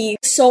pour the tea.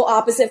 So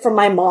opposite from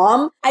my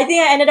mom. I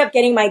think I ended up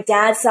getting my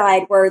dad's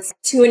side where it's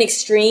to an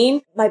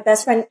extreme. My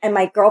best friend and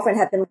my girlfriend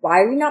have been,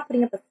 why are you not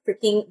putting up a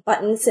freaking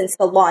button since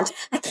the launch?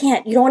 I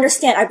can't. You don't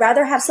understand. I'd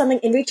rather have something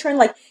in return.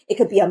 Like it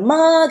could be a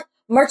mug,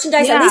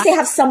 merchandise. At least they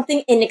have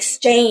something in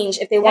exchange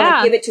if they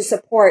want to give it to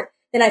support.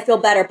 Then I feel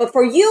better. But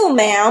for you,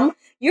 ma'am,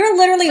 you're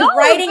literally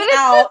writing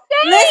out.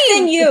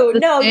 Listen, you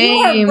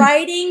are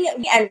writing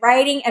and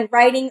writing and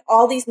writing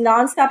all these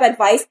nonstop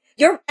advice.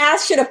 Your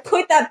ass should have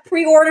put that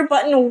pre-order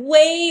button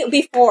way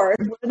before.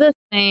 We're the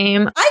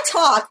same. I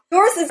talk.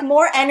 Yours is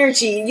more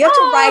energy. You have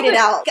to write it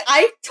out.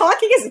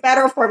 Talking is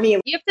better for me.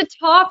 You have to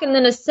talk and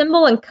then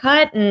assemble and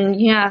cut and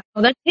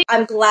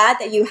I'm glad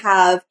that you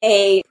have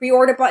a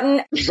pre-order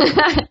button.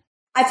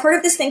 I've heard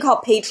of this thing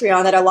called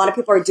Patreon that a lot of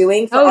people are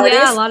doing for artists.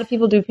 Yeah, a lot of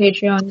people do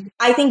Patreon.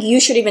 I think you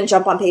should even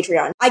jump on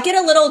Patreon. I get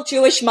a little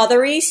Jewish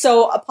mothery,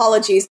 so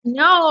apologies.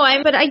 No,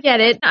 but I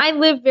get it. I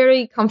live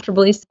very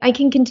comfortably. I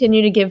can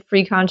continue to give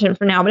free content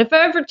for now, but if I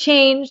ever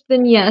change,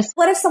 then yes.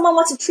 What if someone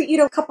wants to treat you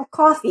to a cup of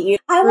coffee?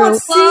 I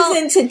want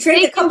Susan to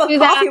drink a cup of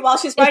coffee while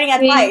she's writing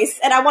advice,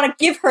 and I want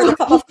to give her the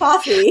cup of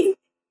coffee.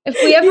 If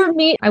we ever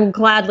meet, I will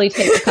gladly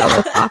take a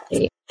cup of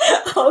coffee.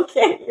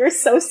 Okay, you're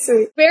so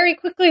sweet. Very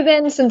quickly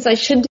then, since I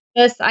should do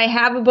this, I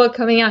have a book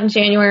coming out in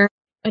January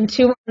in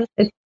 2 months.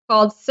 It's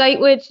called Sight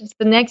Witch. It's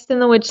the next in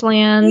the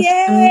Witchlands.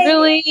 Yay! I'm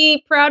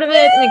really proud of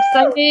it and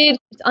excited.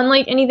 It's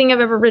unlike anything I've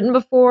ever written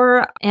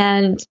before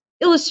and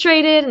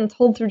illustrated and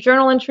told through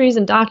journal entries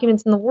and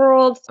documents in the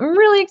world. So I'm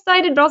really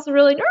excited, but also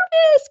really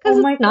nervous because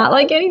it's not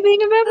like anything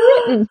I've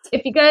ever written.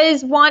 If you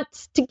guys want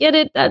to get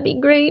it, that'd be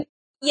great.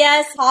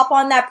 Yes, hop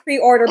on that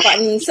pre-order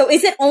button. So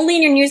is it only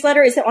in your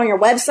newsletter? Is it on your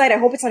website? I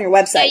hope it's on your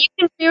website. Yeah, you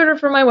can pre-order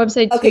for my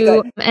website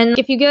too. Good. And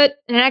if you get,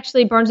 and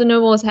actually Barnes &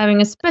 Noble is having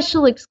a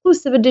special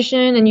exclusive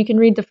edition and you can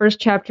read the first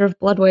chapter of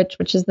Blood Witch,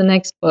 which is the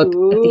next book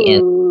at the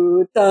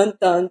end. Dun,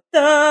 dun,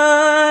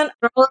 dun.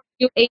 For all of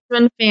you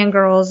H-Men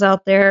fangirls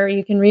out there,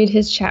 you can read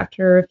his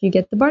chapter if you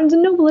get the Barnes &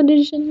 Noble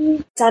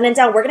edition. Done and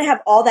done. We're going to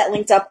have all that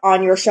linked up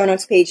on your show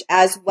notes page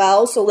as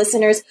well. So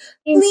listeners,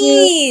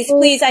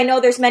 please, I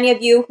know there's many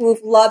of you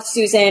who've loved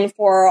Susan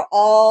for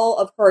all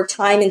of her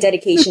time and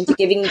dedication to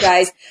giving you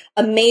guys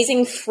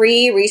amazing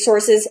free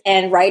resources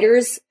and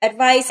writers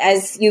advice,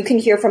 as you can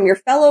hear from your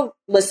fellow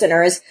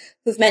listeners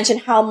who've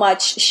mentioned how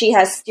much she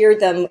has steered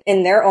them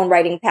in their own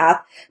writing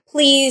path.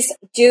 Please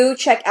do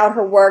check out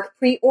her work,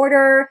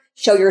 pre-order,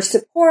 show your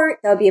support.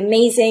 That would be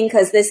amazing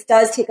because this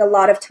does take a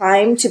lot of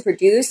time to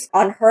produce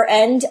on her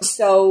end.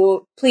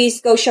 So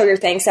please go show your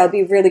thanks. That would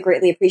be really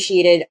greatly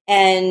appreciated.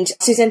 And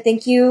Susan,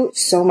 thank you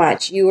so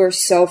much. You are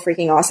so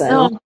freaking awesome.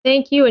 Oh,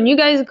 thank you. And you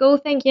guys go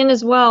thank Yin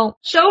as well.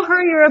 Show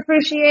her your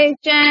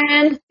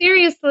appreciation.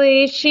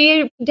 Seriously,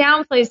 she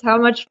downplays how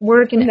much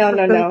work and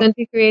effort goes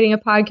into creating a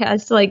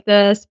podcast like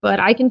this. But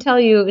I can tell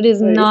you it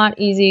is not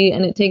easy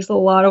and it takes a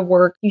lot of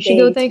work. You should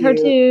go thank her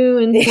too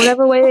in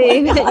whatever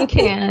way that you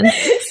can.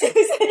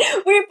 Susan,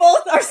 we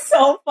both are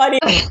so funny.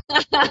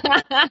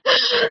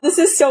 This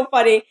is so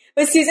funny.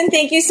 But Susan,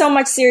 thank you so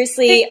much.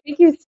 Seriously. Thank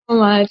you so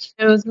much.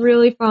 It was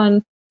really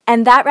fun.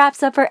 And that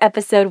wraps up our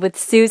episode with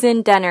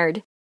Susan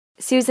Dennard.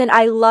 Susan,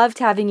 I loved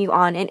having you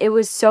on, and it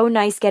was so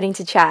nice getting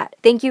to chat.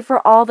 Thank you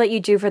for all that you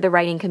do for the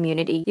writing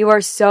community. You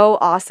are so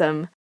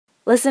awesome.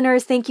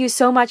 Listeners, thank you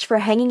so much for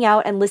hanging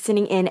out and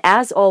listening in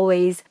as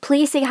always.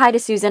 Please say hi to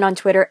Susan on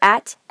Twitter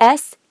at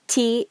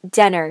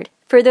 @STDennard.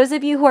 For those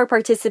of you who are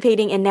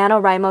participating in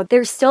NaNoWriMo,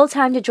 there's still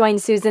time to join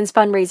Susan's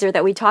fundraiser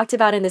that we talked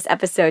about in this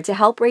episode to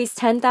help raise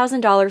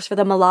 $10,000 for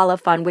the Malala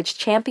Fund, which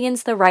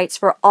champions the rights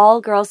for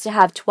all girls to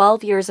have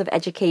 12 years of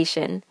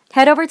education.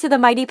 Head over to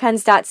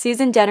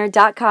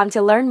themightypens.susandennard.com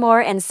to learn more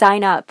and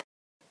sign up.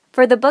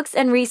 For the books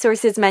and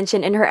resources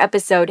mentioned in her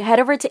episode, head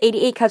over to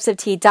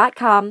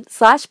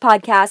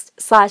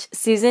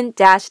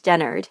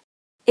 88cupsoftea.com/podcast/Susan-Dennard.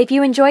 If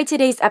you enjoyed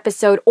today's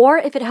episode, or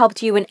if it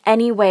helped you in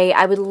any way,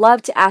 I would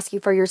love to ask you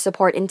for your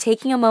support in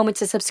taking a moment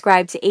to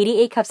subscribe to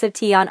 88 Cups of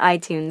Tea on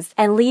iTunes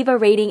and leave a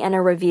rating and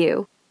a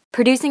review.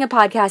 Producing a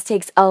podcast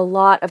takes a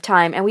lot of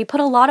time, and we put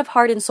a lot of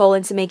heart and soul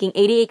into making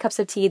 88 Cups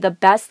of Tea the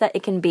best that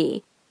it can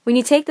be. When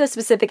you take those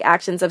specific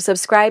actions of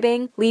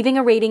subscribing, leaving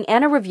a rating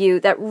and a review,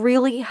 that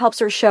really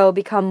helps our show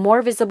become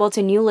more visible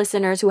to new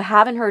listeners who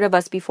haven't heard of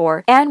us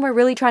before, and we're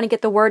really trying to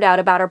get the word out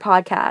about our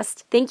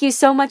podcast. Thank you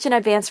so much in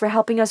advance for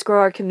helping us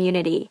grow our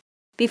community.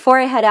 Before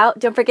I head out,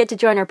 don't forget to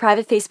join our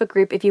private Facebook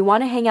group if you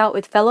want to hang out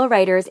with fellow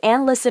writers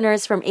and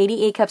listeners from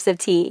 88 Cups of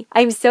Tea.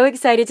 I'm so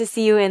excited to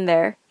see you in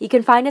there. You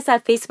can find us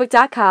at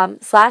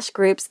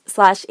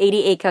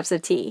facebook.com/groups/88 Cups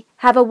of Tea.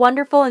 Have a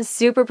wonderful and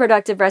super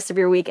productive rest of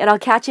your week, and I'll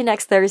catch you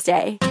next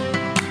Thursday.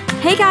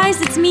 Hey guys,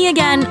 it's me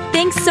again.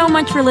 Thanks so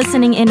much for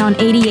listening in on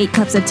 88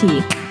 Cups of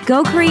Tea.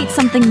 Go create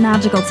something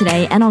magical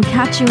today, and I'll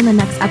catch you in the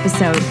next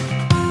episode.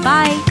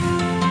 Bye!